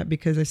public yet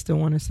because I still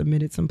want to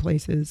submit it some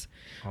places.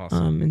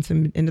 Awesome.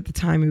 And at the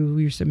time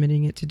we were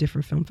submitting it to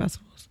different film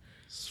festivals.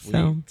 Sweet.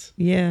 So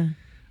yeah,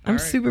 I'm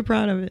super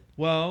proud of it.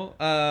 Well,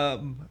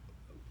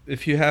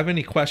 if you have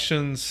any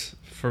questions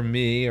for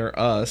me or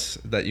us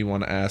that you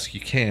want to ask, you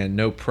can.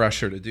 No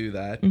pressure to do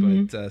that.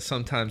 Mm-hmm. But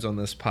sometimes on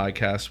this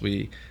podcast,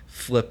 we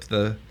flip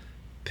the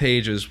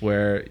pages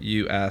where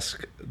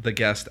the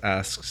guest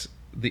asks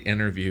the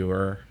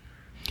interviewer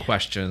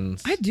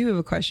questions. I do have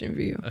a question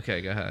for you.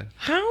 Okay, go ahead.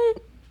 How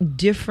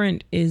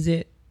different is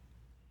it?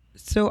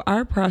 So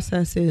our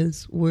process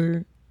is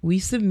we are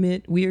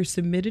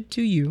submitted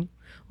to you,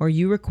 or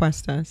you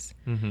request us,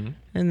 mm-hmm.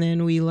 and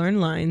then we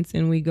learn lines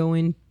and we go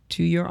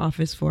into your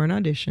office for an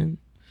audition.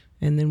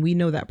 And then we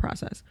know that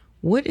process.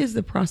 What is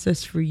the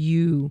process for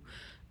you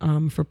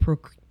for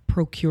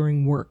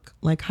procuring work?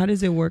 Like, how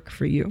does it work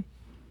for you?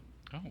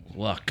 Oh,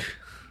 luck.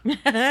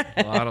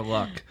 A lot of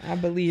luck. I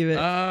believe it.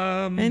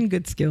 And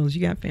good skills.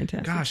 You got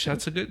fantastic. Gosh,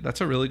 skills. that's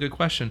a really good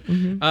question.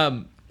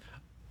 Mm-hmm.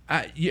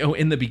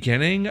 In the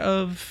beginning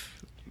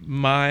of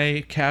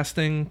my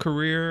casting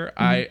career,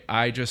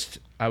 mm-hmm.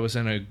 I was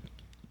in a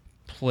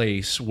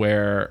place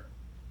where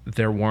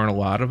there weren't a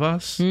lot of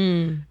us,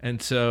 and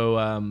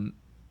so.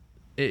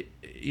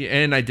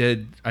 And I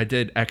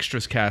did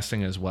extras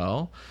casting as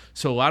well.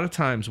 So a lot of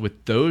times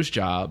with those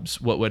jobs,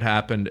 what would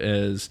happen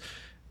is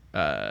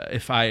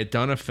if I had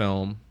done a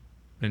film,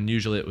 and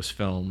usually it was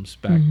films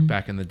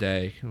back in the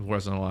day, it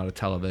wasn't a lot of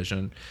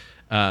television.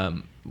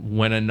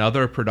 when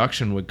another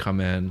production would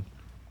come in,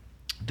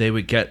 they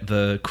would get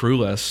the crew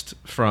list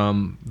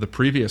from the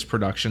previous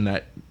production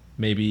that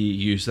maybe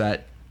used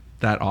that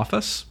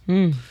office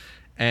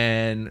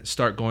and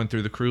start going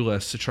through the crew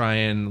list to try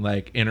and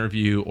like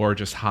interview or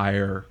just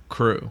hire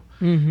crew.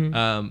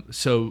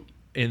 So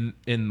in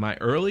my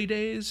early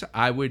days,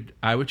 I would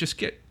just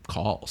get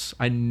calls.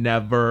 I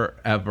never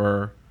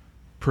ever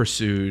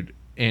pursued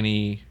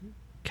any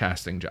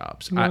casting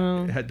jobs.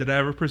 Wow. Did I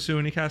ever pursue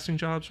any casting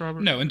jobs,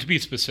 Robert? No, and to be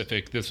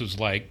specific, this was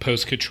like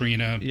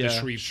post-Katrina, the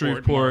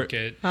Shreveport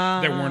market.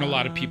 There weren't a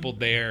lot of people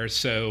there,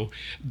 so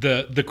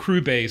the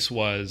crew base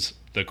was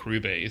the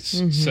crew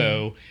base.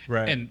 So,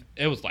 and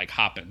it was like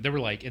hopping. There were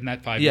like, in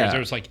that 5 years, there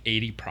was like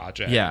 80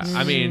 projects. Yeah,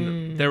 I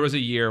mean, there was a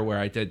year where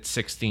I did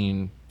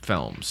 16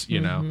 films, you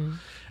know. And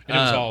it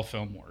was all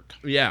film work.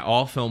 Yeah,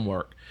 all film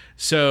work.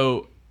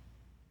 So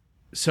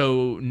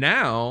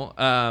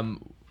now,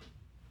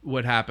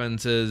 what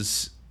happens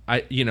is I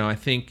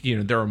think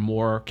there are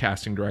more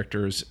casting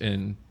directors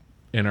in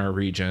our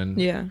region.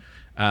 Yeah.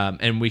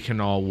 And we can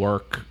all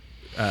work,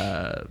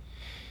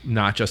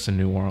 not just in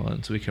New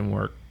Orleans. We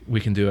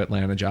can do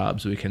Atlanta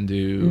jobs. We can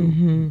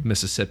do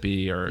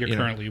Mississippi, or you're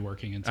currently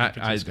working in San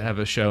Francisco. I have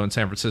a show in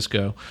San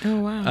Francisco. Oh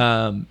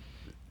wow.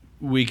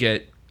 We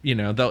get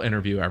they'll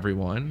interview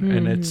everyone,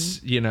 and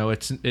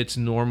it's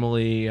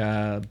normally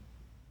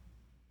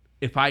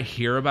if I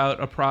hear about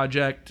a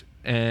project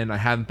and I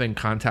haven't been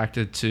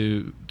contacted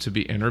to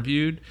be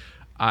interviewed,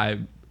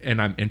 and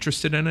I'm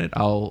interested in it,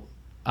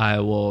 I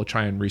will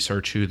try and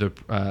research who the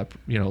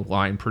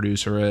line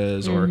producer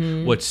is, or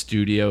what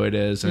studio it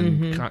is,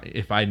 and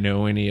if I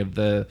know any of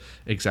the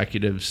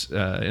executives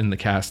in the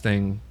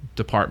casting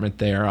department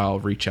there, I'll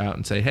reach out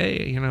and say,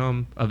 hey,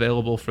 I'm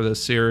available for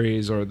this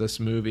series or this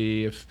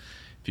movie. If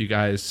you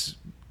guys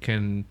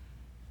can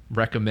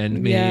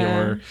recommend me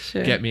or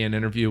get me an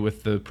interview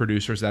with the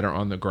producers that are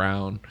on the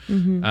ground.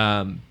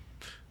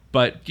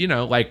 But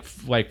like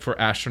for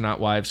Astronaut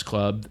Wives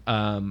Club,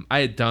 I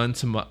had done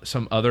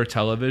some other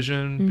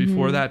television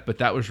before that, but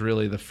that was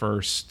really the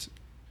first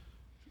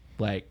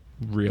like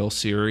real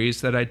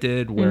series that I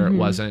did, where it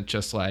wasn't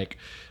just like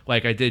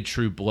I did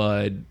True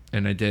Blood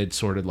and I did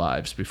Sordid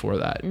Lives before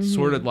that.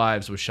 Sordid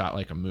Lives was shot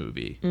like a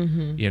movie.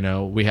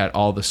 We had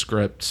all the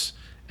scripts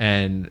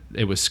and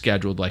it was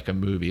scheduled like a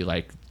movie.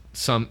 Like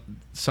some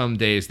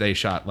days they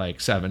shot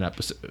like 7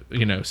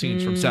 episodes,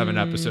 scenes from 7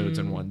 episodes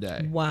in one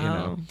day.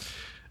 Wow.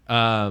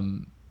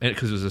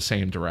 Because it was the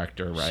same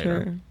director,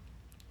 writer.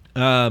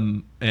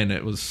 And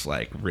it was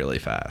like really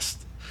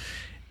fast.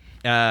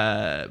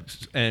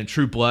 And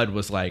True Blood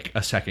was like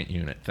a second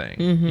unit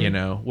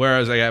thing,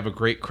 whereas I have a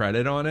great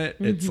credit on it.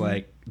 It's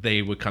like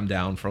they would come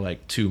down for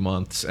like 2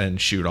 months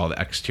and shoot all the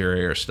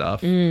exterior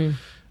stuff. So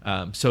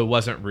it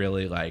wasn't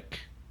really like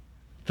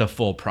the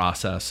full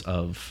process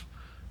of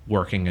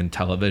working in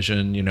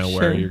television,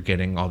 where you're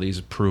getting all these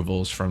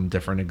approvals from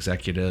different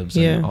executives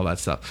and all that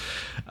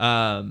stuff.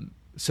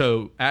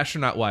 So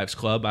Astronaut Wives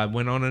Club, I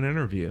went on an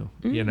interview.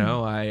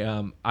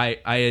 I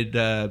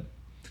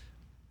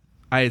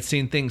had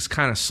seen things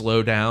kind of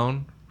slow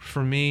down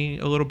for me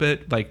a little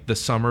bit. Like the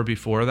summer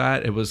before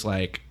that, it was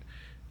like,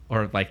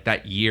 or like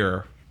that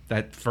year,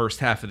 that first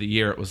half of the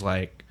year, it was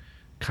like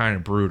kind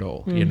of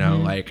brutal.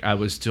 Like I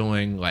was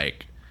doing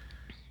like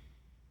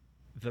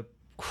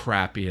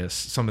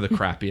some of the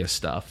crappiest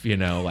stuff.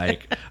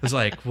 Like I was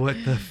like, what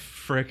the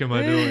frick am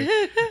I doing?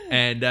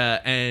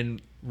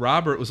 And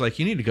Robert was like,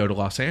 you need to go to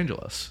Los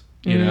Angeles,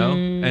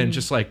 and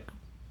just like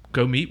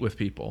go meet with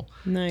people.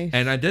 Nice.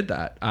 And I did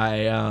that.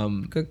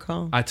 Good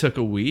call. I took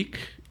a week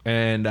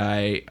and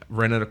I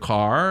rented a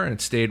car and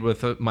stayed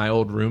with my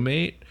old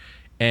roommate.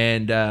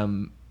 And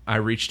I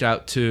reached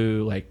out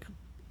to like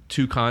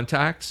 2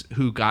 contacts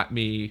who got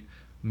me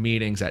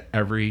meetings at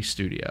every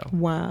studio.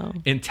 Wow.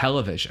 In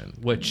television,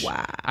 which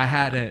I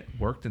hadn't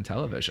worked in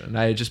television.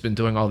 I had just been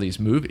doing all these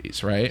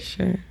movies, right?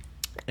 Sure.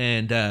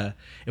 And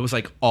it was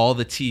like all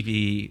the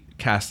TV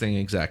casting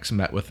execs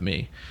met with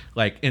me,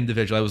 like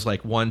individually. I was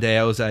like, one day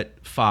I was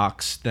at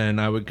Fox, then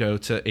I would go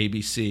to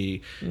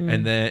ABC,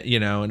 and then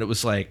and it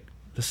was like,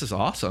 this is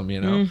awesome,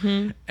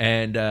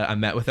 And I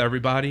met with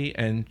everybody,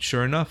 and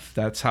sure enough,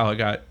 that's how I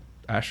got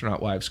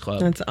Astronaut Wives Club.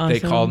 That's awesome. They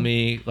called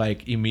me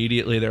like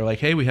immediately. They're like,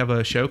 hey, we have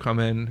a show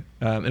coming.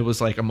 It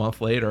was like a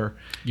month later.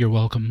 You're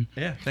welcome.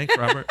 Yeah, thanks,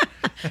 Robert.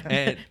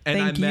 And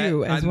I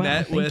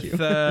met with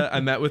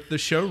the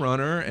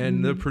showrunner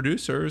and the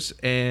producers,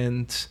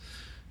 and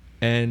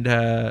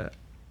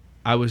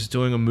I was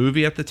doing a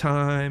movie at the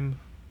time.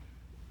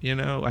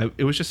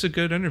 It was just a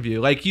good interview.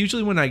 Like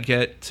usually when I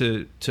get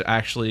to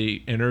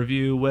actually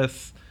interview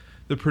with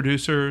the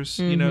producers,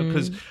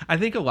 because I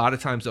think a lot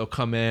of times they'll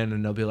come in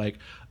and they'll be like,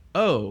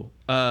 oh,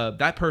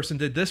 that person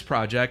did this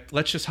project,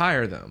 let's just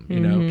hire them,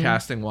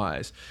 casting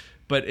wise.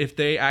 But if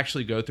they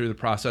actually go through the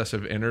process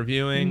of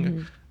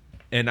interviewing,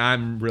 and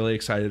I'm really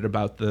excited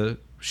about the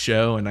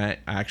show and I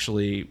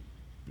actually,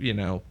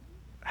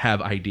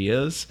 have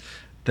ideas,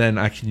 then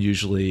I can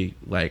usually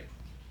like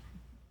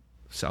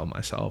sell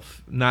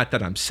myself. Not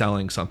that I'm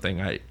selling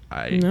something. I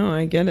No,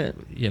 I get it.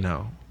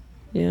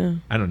 Yeah.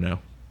 I don't know.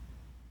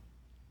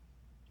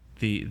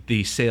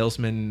 The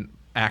salesman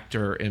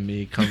actor in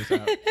me comes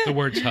out. The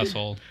words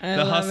hustle.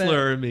 The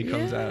hustler in me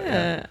comes out.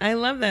 Yeah. I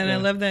love that. Yeah. I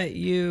love that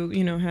you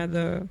had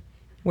the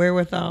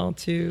wherewithal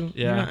to,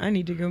 I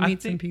need to go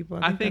meet some people.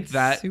 I think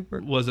that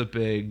was a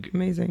big,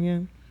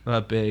 amazing,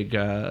 a big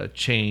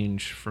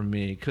change for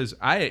me, because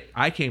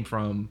I came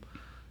from,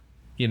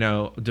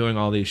 doing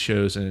all these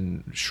shows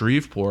in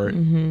Shreveport,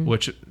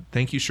 which,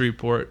 thank you,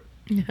 Shreveport.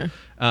 Yeah.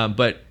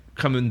 But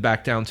coming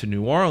back down to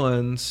New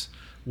Orleans,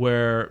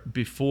 where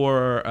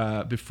before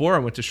I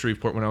went to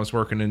Shreveport, when I was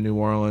working in New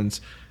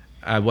Orleans,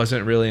 I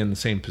wasn't really in the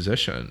same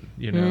position.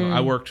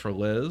 I worked for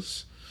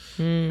Liz,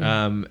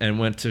 and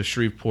went to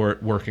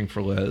Shreveport working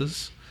for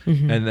Liz,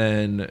 and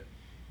then,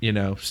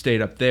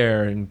 stayed up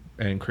there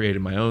and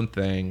created my own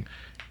thing.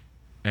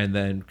 And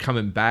then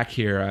coming back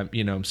here,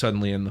 I'm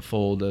suddenly in the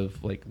fold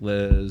of like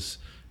Liz,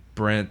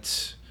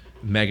 Brent,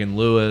 Megan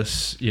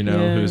Lewis,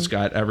 who's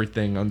got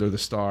everything under the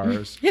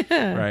stars,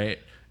 right?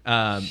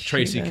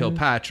 Tracy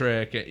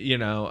Kilpatrick,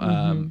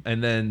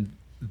 and then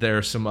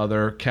there's some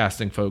other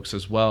casting folks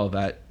as well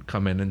that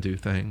come in and do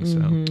things.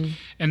 So,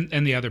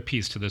 and the other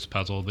piece to this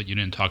puzzle that you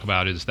didn't talk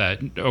about is that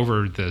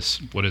over this,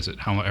 what is it,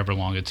 however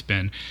long it's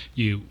been,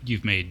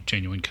 you've made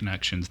genuine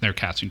connections. They're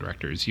casting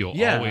directors you'll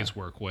always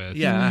work with.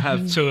 Yeah, I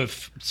have. So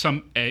if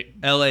some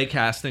LA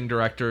casting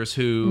directors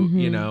who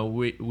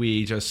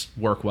we just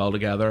work well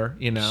together.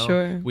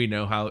 Sure. We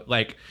know how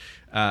like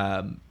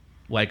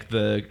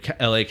the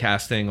LA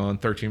casting on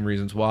 13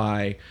 Reasons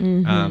Why.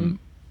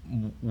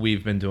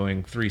 We've been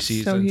doing 3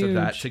 seasons of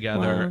that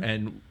together.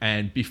 Wow.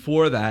 And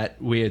before that,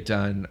 we had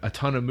done a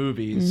ton of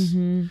movies,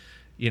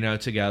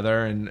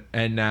 together.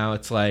 And now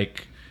it's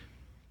like,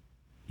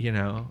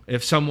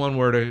 if someone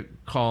were to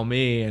call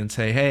me and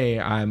say, hey,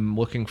 I'm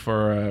looking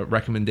for a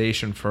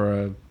recommendation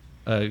for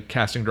a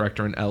casting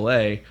director in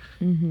LA,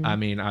 I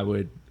mean, I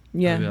would...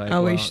 Yeah, like,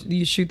 always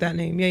you shoot that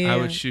name. Yeah. I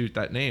would shoot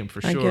that name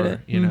for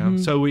sure.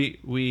 So we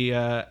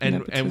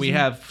and we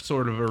have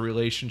sort of a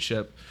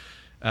relationship.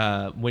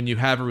 When you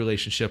have a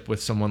relationship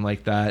with someone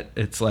like that,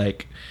 it's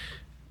like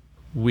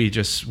we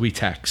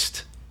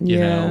text.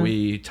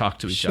 We talk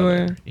to each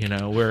other.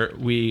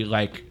 We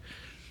like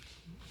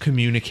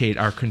communicate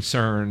our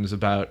concerns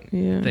about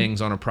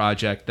things on a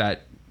project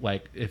that,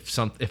 like,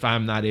 if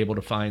I'm not able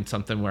to find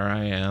something where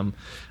I am,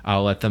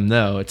 I'll let them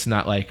know. It's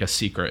not like a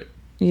secret.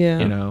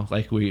 Yeah.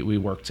 Like we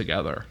work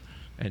together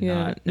and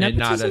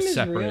not a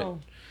separate.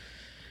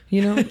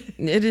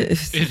 It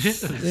is.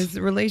 It's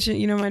a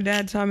relation. My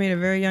dad taught me at a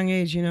very young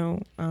age,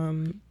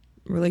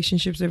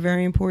 relationships are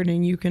very important,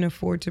 and you can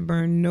afford to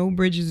burn no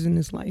bridges in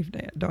this life,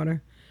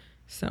 daughter.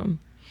 So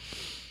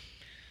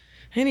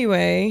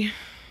anyway,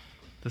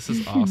 this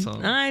is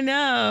awesome. I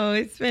know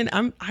it's been.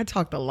 I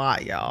talked a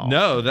lot, y'all.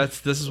 No,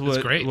 this is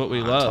great. What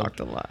we love. I talked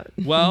a lot.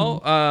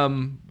 Well,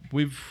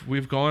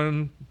 we've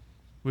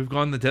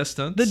gone the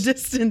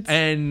distance.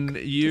 And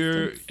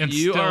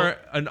you are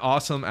an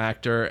awesome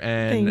actor,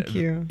 and thank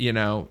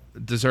you.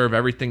 Deserve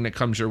everything that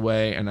comes your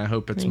way, and I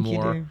hope it's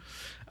more.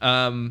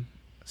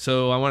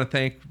 So I want to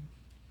thank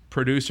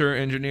producer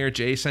engineer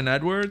Jason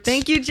Edwards.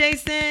 Thank you,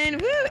 Jason.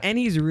 Woo! And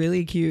he's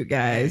really cute,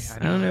 guys.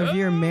 I don't know if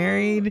you're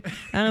married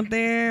out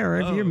there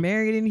or if you're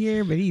married in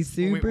here, but he's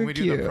super cute. When we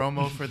do the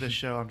promo for the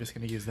show, I'm just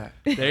going to use that.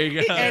 There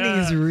you go.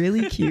 And he's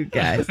really cute,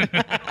 guys.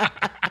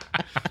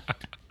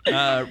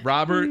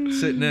 Robert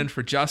sitting in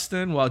for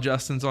Justin while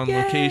Justin's on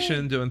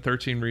location doing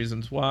 13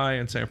 Reasons Why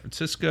in San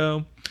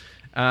Francisco.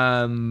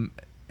 And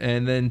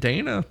then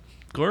Dana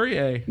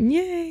Gourrier.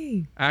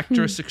 Yay.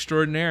 Actress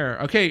extraordinaire.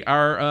 Okay,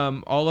 our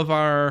all of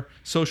our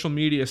social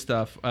media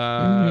stuff.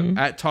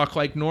 At Talk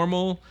Like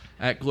Normal,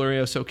 at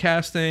Glorioso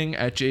Casting,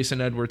 at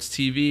Jason Edwards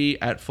TV,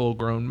 at Full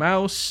Grown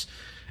Mouse.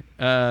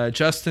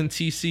 Justin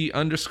TC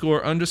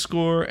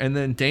 __, and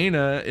then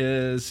Dana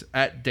is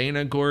at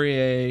Dana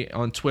Gourrier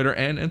on Twitter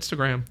and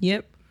Instagram.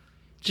 Yep.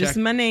 Just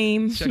my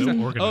name.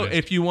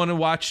 If you want to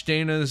watch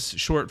Dana's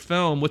short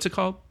film, what's it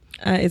called?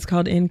 It's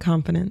called In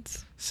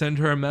Confidence. Send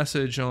her a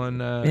message on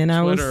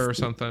Twitter or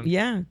something.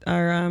 Yeah,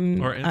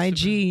 or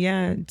IG.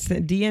 Yeah,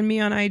 DM me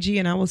on IG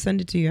and I will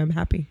send it to you. I'm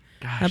happy.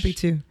 Happy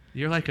to.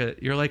 You're like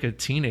a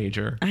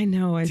teenager. I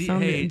know.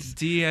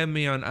 DM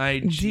me on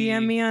IG.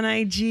 DM me on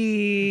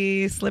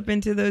IG. Slip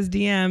into those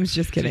DMs.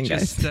 Just kidding,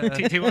 guys.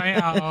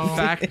 TTYL.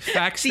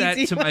 Fax that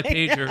to my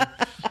pager.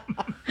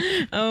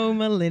 Oh,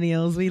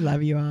 millennials, we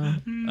love you all.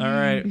 All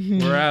right,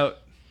 we're out.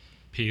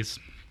 Peace.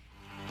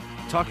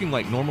 Talking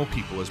Like Normal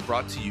People is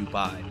brought to you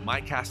by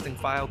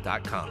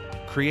mycastingfile.com.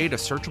 Create a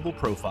searchable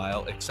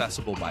profile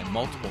accessible by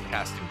multiple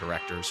casting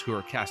directors who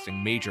are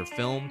casting major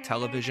film,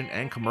 television,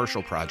 and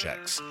commercial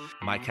projects.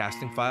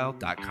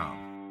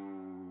 mycastingfile.com.